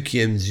de ceux qui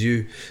aiment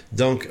Dieu.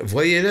 Donc,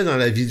 voyez-le dans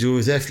la vie de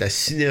Joseph, la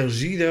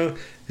synergie, là,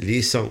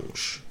 les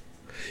songes.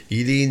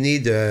 Il est né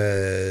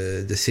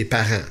de ses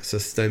parents. Ça,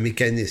 c'est un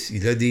mécanisme.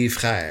 Il a des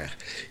frères.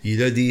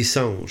 Il a des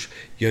songes.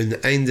 Il a une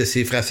haine de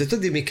ses frères. C'est tous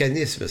des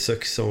mécanismes, ça,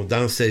 qui sont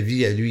dans sa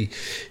vie à lui.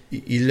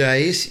 Il le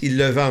haïssent, ils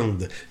le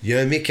vendent. Il y a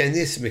un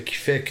mécanisme qui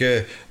fait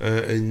que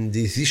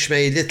des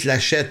Ishmaélites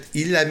l'achètent.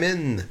 Il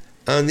l'amènent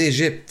en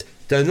Égypte.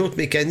 C'est un autre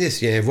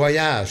mécanisme. Il y a un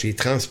voyage. Il est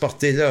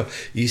transporté là.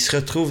 Il se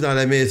retrouve dans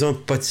la maison de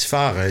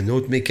Potiphar. Un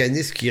autre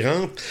mécanisme qui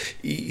rentre.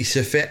 Il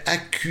se fait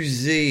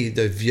accuser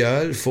de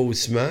viol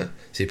faussement.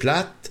 C'est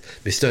plate,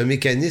 mais c'est un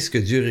mécanisme que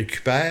Dieu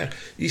récupère.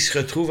 Il se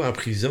retrouve en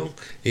prison,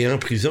 et en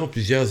prison,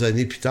 plusieurs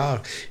années plus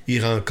tard,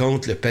 il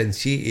rencontre le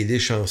panetier et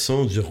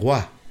l'échanson du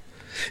roi.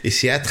 Et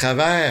c'est à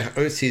travers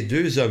un de ces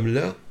deux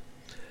hommes-là,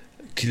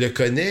 qui le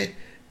connaît,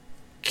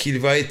 qu'il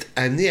va être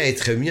amené à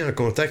être mis en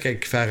contact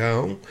avec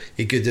Pharaon,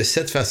 et que de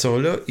cette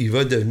façon-là, il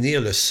va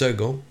devenir le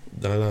second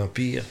dans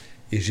l'empire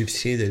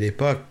égyptien de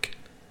l'époque.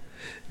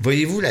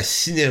 Voyez-vous la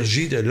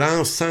synergie de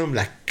l'ensemble,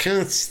 la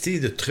quantité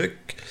de trucs,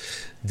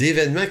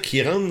 d'événements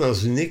qui rentrent dans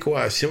une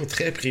équation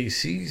très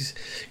précise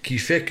qui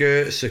fait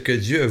que ce que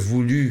Dieu a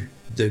voulu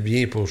de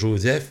bien pour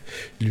Joseph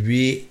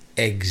lui est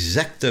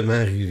exactement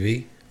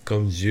arrivé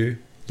comme Dieu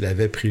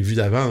l'avait prévu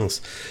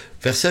d'avance.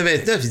 Verset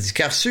 29, il dit «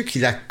 Car ceux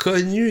qu'il a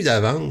connus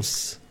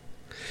d'avance,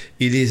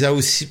 il les a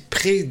aussi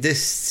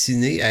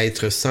prédestinés à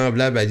être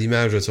semblables à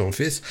l'image de son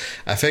Fils,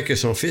 afin que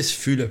son Fils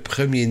fût le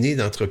premier-né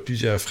d'entre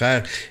plusieurs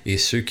frères. Et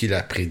ceux qu'il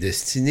a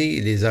prédestinés,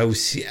 il les a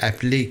aussi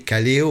appelés,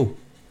 kaléo,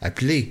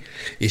 appelés.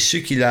 Et ceux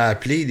qu'il a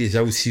appelés, il les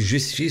a aussi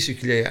justifiés. Ceux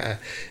qu'il a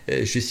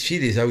justifiés,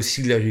 il les a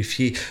aussi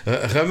glorifiés. »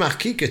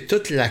 Remarquez que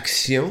toute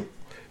l'action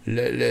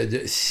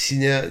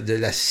de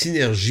la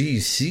synergie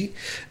ici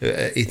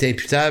est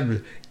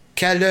imputable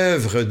qu'à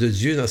l'œuvre de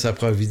Dieu dans sa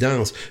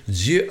providence.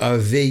 Dieu a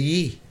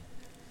veillé.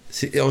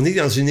 On est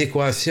dans une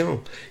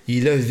équation.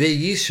 Il a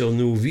veillé sur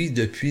nos vies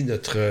depuis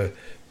notre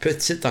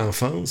petite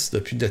enfance,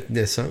 depuis notre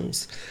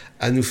naissance,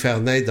 à nous faire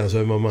naître dans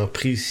un moment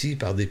précis,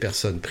 par des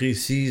personnes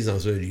précises,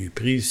 dans un lieu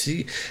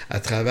précis, à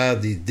travers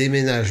des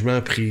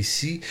déménagements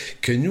précis,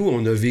 que nous,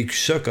 on a vécu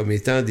ça comme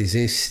étant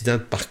des incidents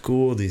de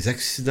parcours, des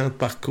accidents de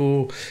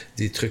parcours,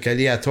 des trucs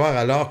aléatoires,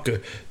 alors que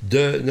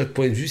de notre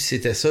point de vue,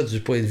 c'était ça, du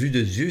point de vue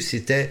de Dieu,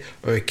 c'était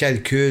un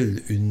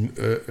calcul,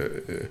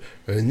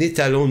 un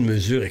étalon de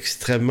mesure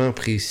extrêmement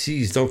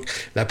précise. Donc,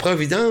 la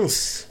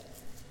providence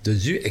de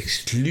Dieu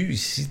exclut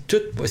ici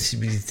toute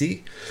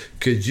possibilité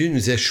que Dieu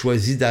nous ait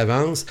choisi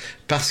d'avance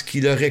parce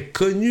qu'il aurait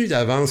connu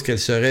d'avance quelle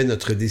serait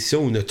notre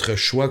décision ou notre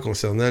choix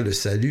concernant le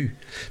salut.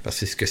 Parce que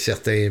c'est ce que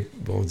certains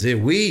vont dire,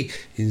 oui,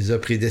 il nous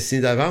a prédestinés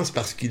d'avance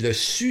parce qu'il a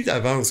su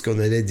d'avance qu'on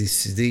allait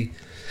décider.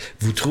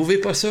 Vous trouvez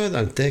pas ça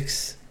dans le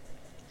texte?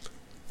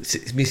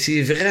 Mais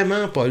c'est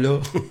vraiment pas là.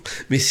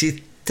 Mais c'est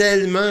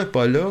tellement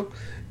pas là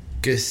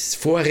qu'il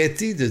faut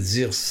arrêter de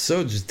dire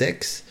ça du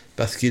texte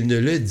parce qu'il ne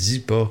le dit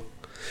pas.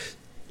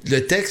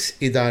 Le texte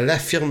est dans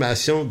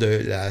l'affirmation de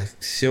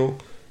l'action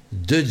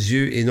de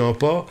Dieu et non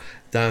pas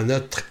dans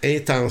notre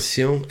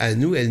intention à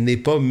nous. Elle n'est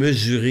pas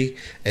mesurée,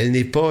 elle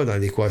n'est pas dans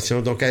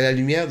l'équation. Donc, à la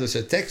lumière de ce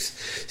texte,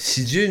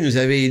 si Dieu nous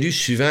avait élus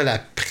suivant la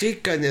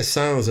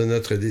préconnaissance de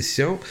notre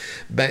décision,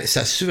 ben,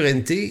 sa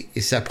souveraineté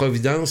et sa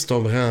providence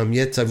tomberaient en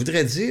miettes. Ça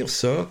voudrait dire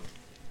ça,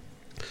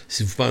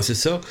 si vous pensez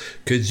ça,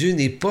 que Dieu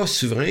n'est pas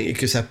souverain et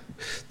que ça...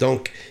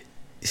 Donc,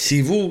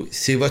 c'est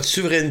votre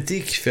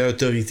souveraineté qui fait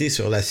autorité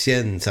sur la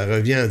sienne. Ça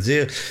revient à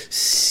dire,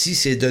 si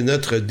c'est de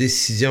notre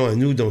décision à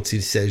nous dont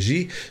il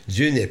s'agit,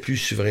 Dieu n'est plus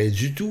souverain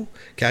du tout,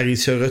 car il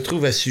se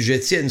retrouve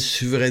assujetti à une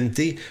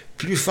souveraineté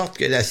plus forte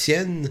que la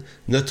sienne,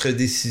 notre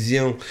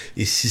décision.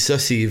 Et si ça,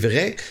 c'est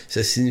vrai,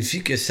 ça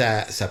signifie que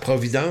sa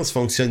providence ne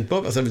fonctionne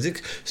pas, parce que ça veut dire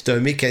que c'est un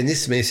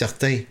mécanisme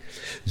incertain.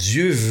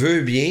 Dieu veut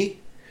bien,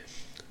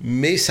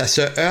 mais ça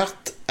se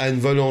heurte à une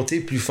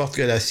volonté plus forte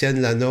que la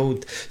sienne, la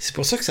nôtre. C'est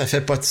pour ça que ça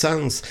fait pas de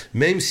sens.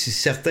 Même si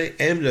certains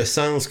aiment le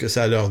sens que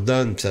ça leur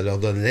donne, puis ça leur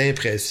donne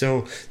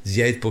l'impression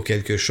d'y être pour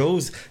quelque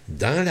chose,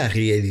 dans la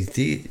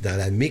réalité, dans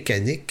la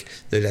mécanique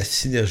de la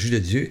synergie de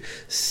Dieu,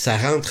 ça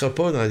rentre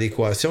pas dans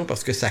l'équation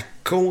parce que ça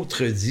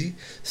contredit,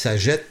 ça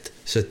jette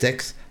ce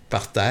texte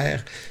par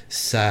terre,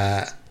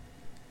 ça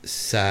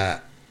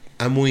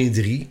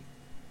amoindrit,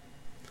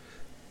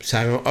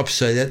 ça rend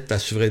obsolète la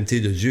souveraineté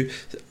de Dieu.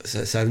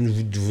 Ça ne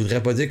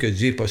voudrait pas dire que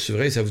Dieu n'est pas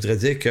souverain, ça voudrait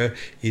dire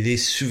qu'il est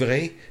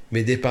souverain,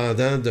 mais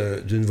dépendant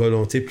d'une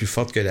volonté plus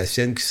forte que la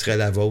sienne, qui serait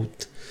la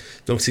vôtre.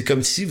 Donc, c'est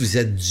comme si vous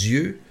êtes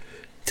Dieu,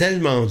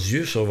 tellement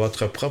Dieu sur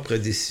votre propre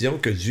décision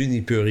que Dieu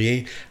n'y peut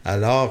rien,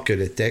 alors que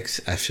le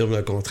texte affirme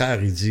le contraire.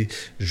 Il dit,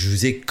 je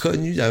vous ai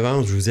connu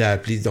d'avance, je vous ai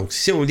appelé. Donc,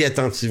 si on lit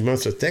attentivement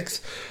ce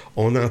texte,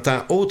 on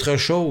entend autre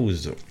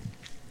chose.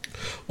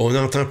 On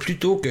entend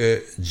plutôt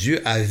que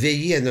Dieu a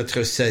veillé à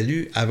notre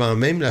salut avant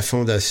même la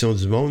fondation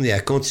du monde et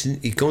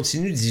il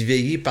continue d'y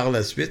veiller par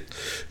la suite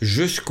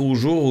jusqu'au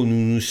jour où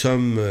nous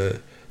sommes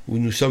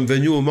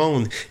venus au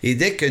monde. Et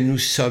dès que nous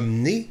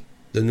sommes nés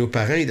de nos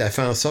parents, il a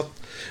fait en sorte,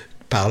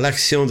 par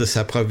l'action de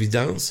sa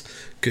providence,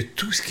 que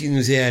tout ce qui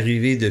nous est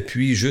arrivé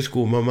depuis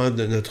jusqu'au moment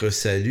de notre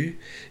salut,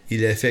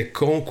 il a fait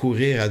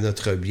concourir à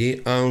notre bien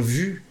en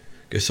vue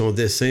que son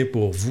dessein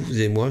pour vous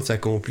et moi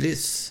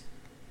s'accomplisse.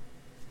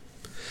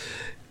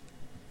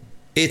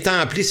 Étant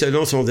appelé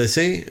selon son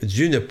dessein,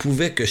 Dieu ne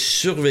pouvait que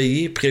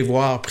surveiller,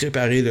 prévoir,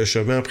 préparer le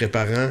chemin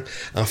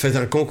en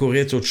faisant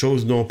concourir toutes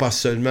choses, non pas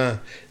seulement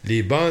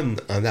les bonnes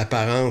en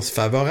apparence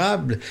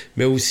favorables,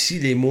 mais aussi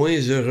les moins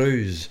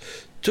heureuses.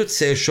 Toutes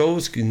ces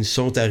choses qui nous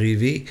sont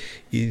arrivées,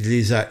 il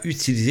les a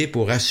utilisées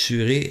pour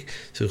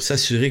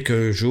s'assurer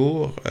qu'un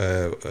jour,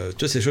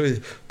 toutes ces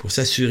choses pour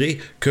s'assurer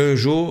qu'un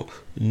jour,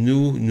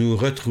 nous nous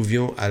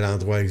retrouvions à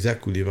l'endroit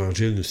exact où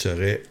l'Évangile nous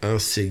serait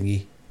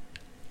enseigné.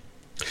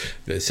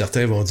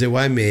 Certains vont dire,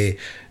 ouais, mais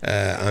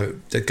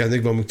peut-être qu'il y en a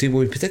qui vont m'écouter,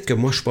 oui, peut-être que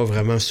moi, je ne suis pas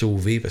vraiment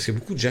sauvé, parce qu'il y a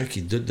beaucoup de gens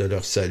qui doutent de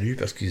leur salut,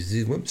 parce qu'ils se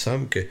disent, moi, il me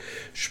semble que je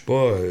ne suis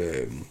pas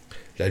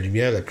la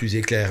lumière la plus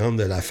éclairante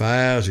de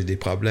l'affaire, j'ai des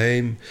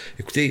problèmes.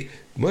 Écoutez,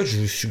 moi, je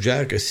vous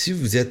suggère que si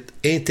vous êtes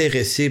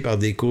intéressé par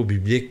des cours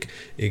bibliques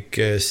et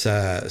que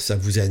ça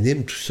vous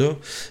anime, tout ça,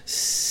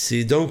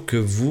 c'est donc que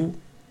vous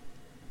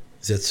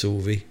êtes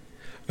sauvé.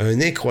 Un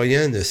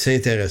incroyant ne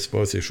s'intéresse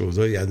pas à ces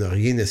choses-là. Il n'y en a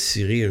rien à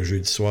cirer un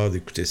jeudi soir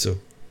d'écouter ça.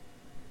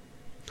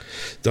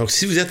 Donc,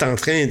 si vous êtes en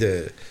train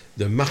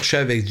de marcher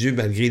avec Dieu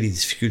malgré les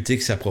difficultés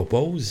que ça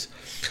propose,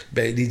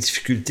 ben, les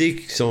difficultés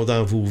qui sont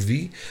dans vos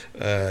vies,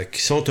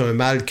 qui sont un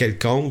mal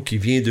quelconque, qui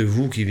vient de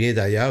vous, qui vient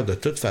d'ailleurs, de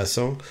toute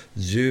façon,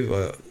 Dieu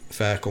va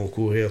faire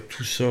concourir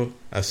tout ça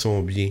à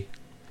son bien.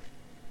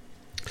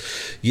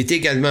 Il est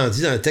également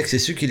dit dans le texte, c'est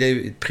ceux qu'il a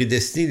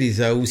prédestinés, il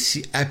les a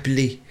aussi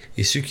appelés.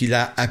 Et ceux qu'il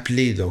a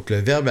appelés. Donc, le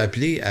verbe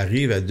appeler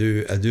arrive à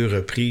deux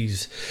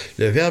reprises.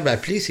 Le verbe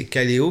appeler, c'est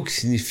kaléo, qui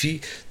signifie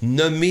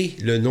nommer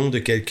le nom de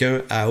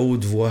quelqu'un à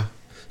haute voix.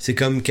 C'est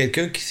comme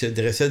quelqu'un qui se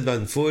dressait devant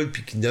une foule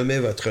puis qui nommait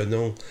votre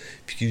nom.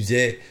 Puis qui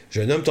disait,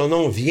 je nomme ton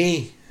nom,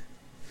 viens.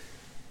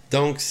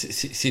 Donc,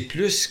 c'est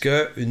plus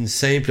qu'une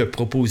simple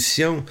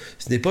proposition.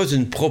 Ce n'est pas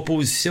une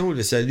proposition,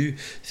 le salut.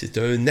 C'est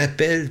un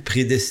appel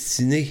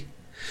prédestiné.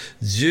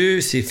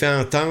 Dieu s'est fait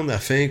entendre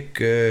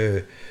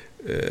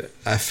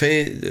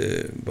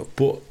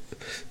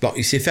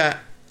il s'est fait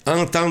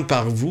entendre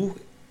par vous,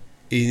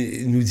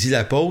 et nous dit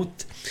l'apôtre,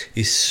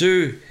 et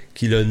ceux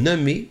qu'il a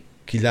nommés,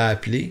 qu'il a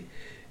appelés,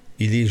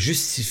 il les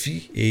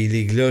justifie et il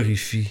les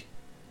glorifie.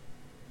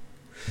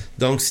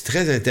 Donc, c'est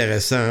très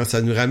intéressant. Hein?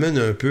 Ça nous ramène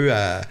un peu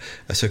à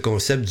ce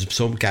concept du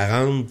psaume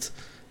 40,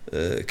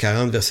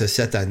 40, versets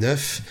 7 à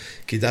 9,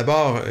 qui est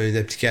d'abord une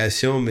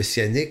application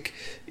messianique,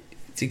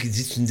 qui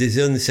dit « Tu ne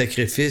désires ni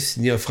sacrifice,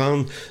 ni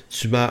offrande,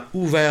 tu m'as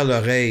ouvert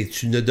l'oreille,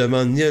 tu ne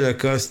demandes ni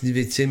holocauste, ni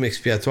victime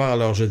expiatoire,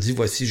 alors je dis,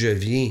 voici, je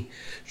viens,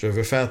 je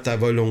veux faire ta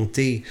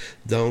volonté. »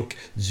 Donc,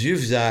 Dieu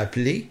vous a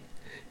appelé,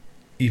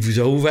 il vous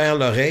a ouvert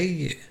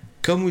l'oreille,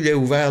 comme il a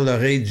ouvert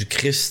l'oreille du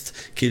Christ,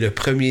 qui est le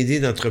premier-né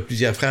d'entre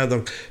plusieurs frères.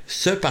 Donc,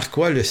 ce par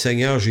quoi le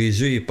Seigneur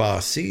Jésus est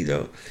passé,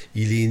 là,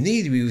 il est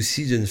né, lui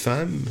aussi, d'une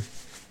femme,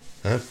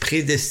 hein,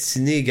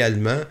 prédestiné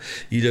également.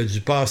 Il a dû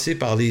passer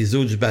par les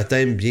eaux du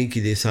baptême, bien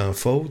qu'il est sans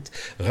faute.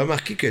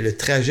 Remarquez que le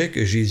trajet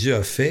que Jésus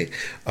a fait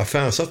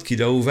en sorte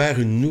qu'il a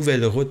ouvert une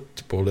nouvelle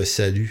route pour le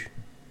salut.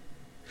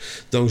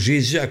 Donc,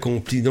 Jésus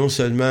accomplit non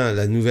seulement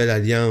la nouvelle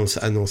alliance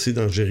annoncée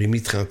dans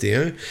Jérémie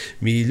 31,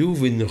 mais il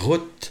ouvre une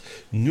route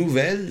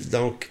nouvelle.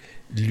 Donc,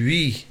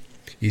 lui,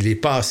 il est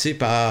passé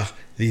par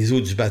les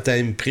eaux du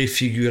baptême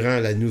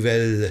préfigurant la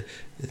nouvelle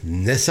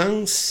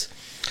naissance.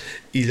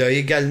 Il a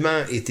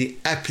également été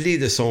appelé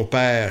de son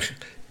Père,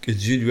 que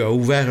Dieu lui a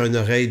ouvert une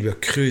oreille, lui a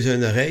creusé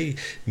une oreille,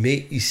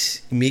 mais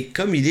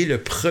comme il est le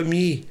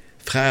premier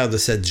frère de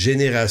cette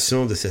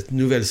génération, de cette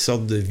nouvelle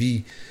sorte de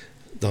vie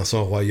dans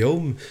son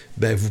royaume,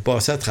 ben vous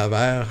passez à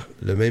travers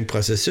le même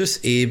processus.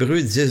 Et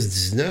Hébreux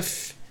 10-19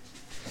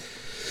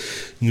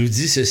 nous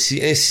dit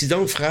ceci: « Ainsi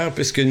donc, frères,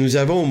 puisque nous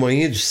avons au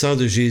moyen du sang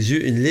de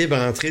Jésus une libre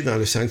entrée dans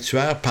le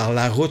sanctuaire par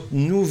la route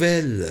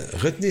nouvelle. »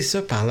 Retenez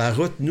ça, par la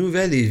route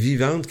nouvelle et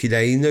vivante qu'il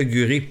a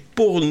inaugurée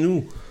pour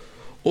nous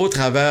au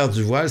travers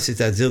du voile,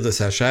 c'est-à-dire de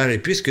sa chair. Et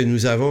puisque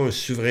nous avons un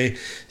souverain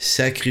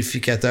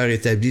sacrificateur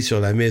établi sur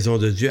la maison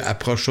de Dieu,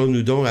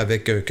 approchons-nous donc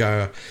avec un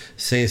cœur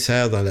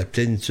sincère dans la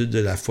plénitude de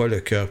la foi, le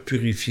cœur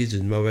purifié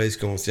d'une mauvaise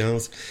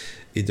conscience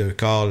et d'un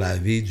corps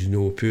lavé d'une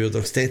eau pure.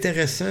 Donc, c'est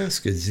intéressant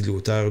ce que dit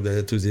l'auteur de la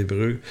lettre aux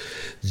Hébreux.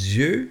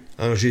 Dieu,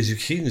 en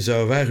Jésus-Christ, nous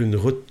a ouvert une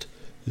route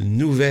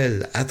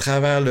nouvelle à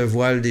travers le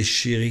voile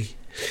déchiré.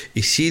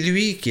 Et c'est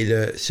lui qui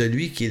est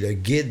celui qui est le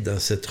guide dans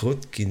cette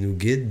route, qui nous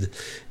guide.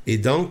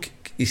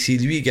 Et c'est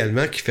lui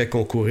également qui fait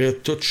concourir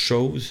toutes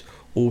choses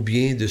au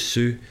bien de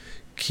ceux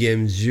qui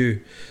aiment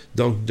Dieu.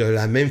 Donc, de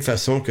la même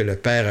façon que le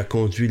Père a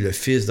conduit le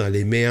Fils dans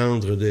les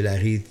méandres de la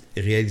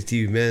réalité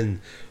humaine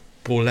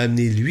pour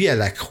l'amener, lui, à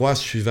la croix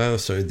suivant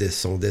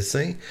son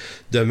dessein,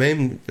 de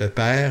même, le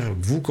Père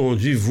vous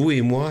conduit, vous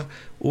et moi,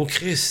 au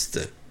Christ.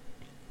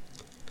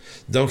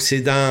 Donc,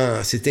 c'est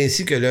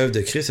ainsi que l'œuvre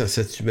de Christ en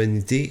cette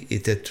humanité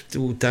était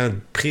tout autant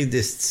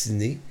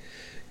prédestinée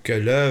que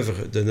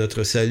l'œuvre de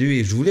notre salut.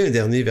 Et je voulais un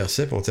dernier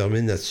verset, puis on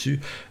termine là-dessus.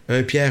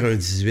 1 Pierre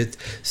 1,18.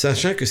 «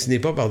 Sachant que ce n'est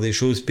pas par des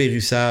choses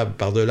périssables,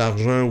 par de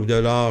l'argent ou de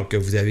l'or que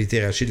vous avez été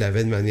rachetés de la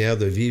vaine manière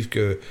de vivre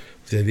que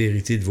vous avez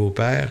hérité de vos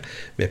pères,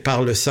 mais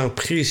par le sang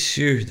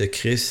précieux de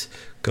Christ,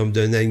 comme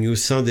d'un agneau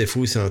sans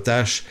défaut et sans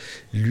tache,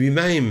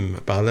 lui-même,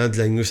 parlant de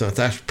l'agneau sans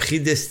tache,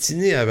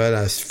 prédestiné avant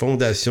la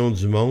fondation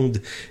du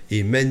monde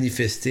et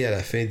manifesté à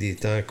la fin des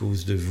temps à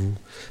cause de vous. »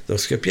 Donc,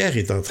 ce que Pierre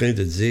est en train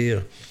de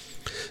dire,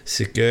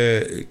 c'est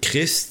que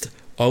Christ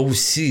a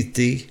aussi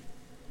été,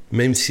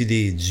 même s'il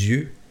est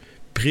Dieu,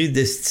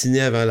 prédestiné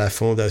avant la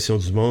fondation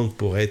du monde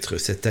pour être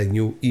cet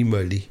agneau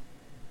immolé.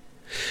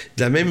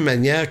 De la même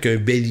manière qu'un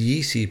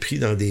bélier s'est pris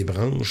dans des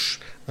branches,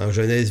 en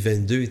Genèse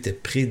 22, était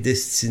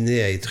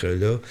prédestiné à être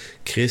là,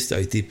 Christ a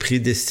été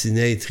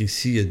prédestiné à être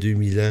ici il y a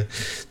 2000 ans.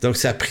 Donc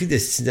sa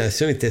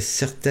prédestination était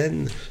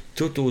certaine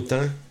tout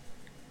autant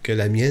que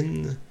la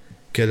mienne,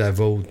 que la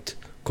vôtre.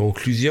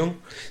 Conclusion,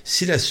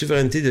 si la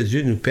souveraineté de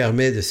Dieu nous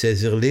permet de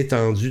saisir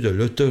l'étendue de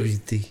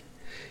l'autorité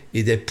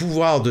et des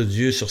pouvoirs de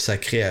Dieu sur sa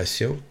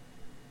création,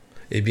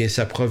 eh bien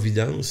sa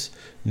providence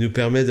nous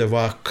permet de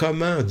voir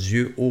comment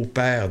Dieu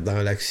opère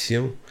dans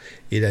l'action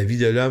et la vie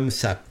de l'homme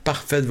sa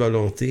parfaite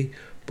volonté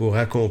pour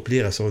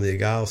accomplir à son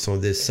égard son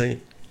dessein.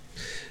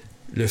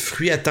 Le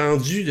fruit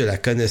attendu de la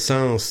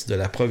connaissance de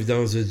la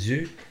providence de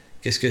Dieu,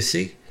 qu'est-ce que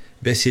c'est?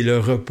 Bien, c'est le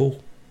repos.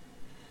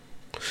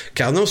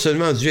 Car non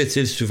seulement Dieu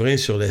est-il souverain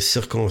sur les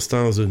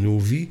circonstances de nos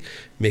vies,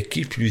 mais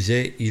qui plus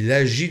est, il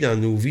agit dans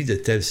nos vies de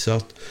telle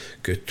sorte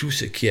que tout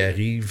ce qui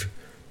arrive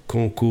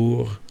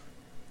concourt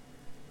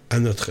à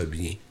notre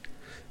bien.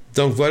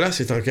 Donc voilà,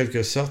 c'est en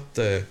quelque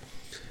sorte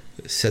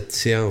cette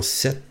séance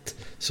 7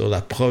 sur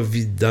la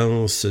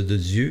providence de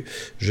Dieu.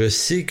 Je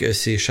sais que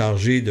c'est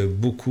chargé de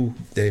beaucoup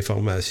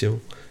d'informations,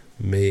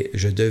 mais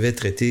je devais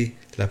traiter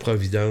la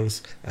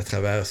providence à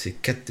travers ces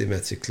 4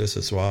 thématiques-là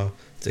ce soir.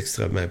 C'est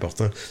extrêmement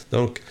important.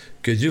 Donc,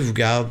 que Dieu vous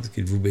garde,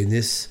 qu'il vous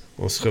bénisse.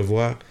 On se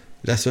revoit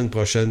la semaine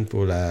prochaine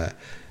pour la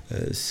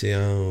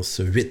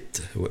séance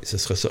 8. Oui, ce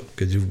sera ça.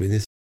 Que Dieu vous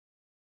bénisse.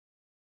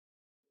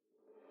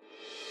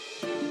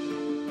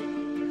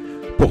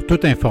 Pour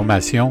toute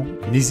information,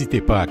 n'hésitez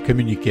pas à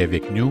communiquer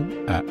avec nous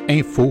à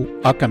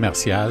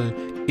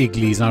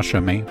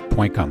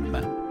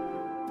info@église-en-chemin.com.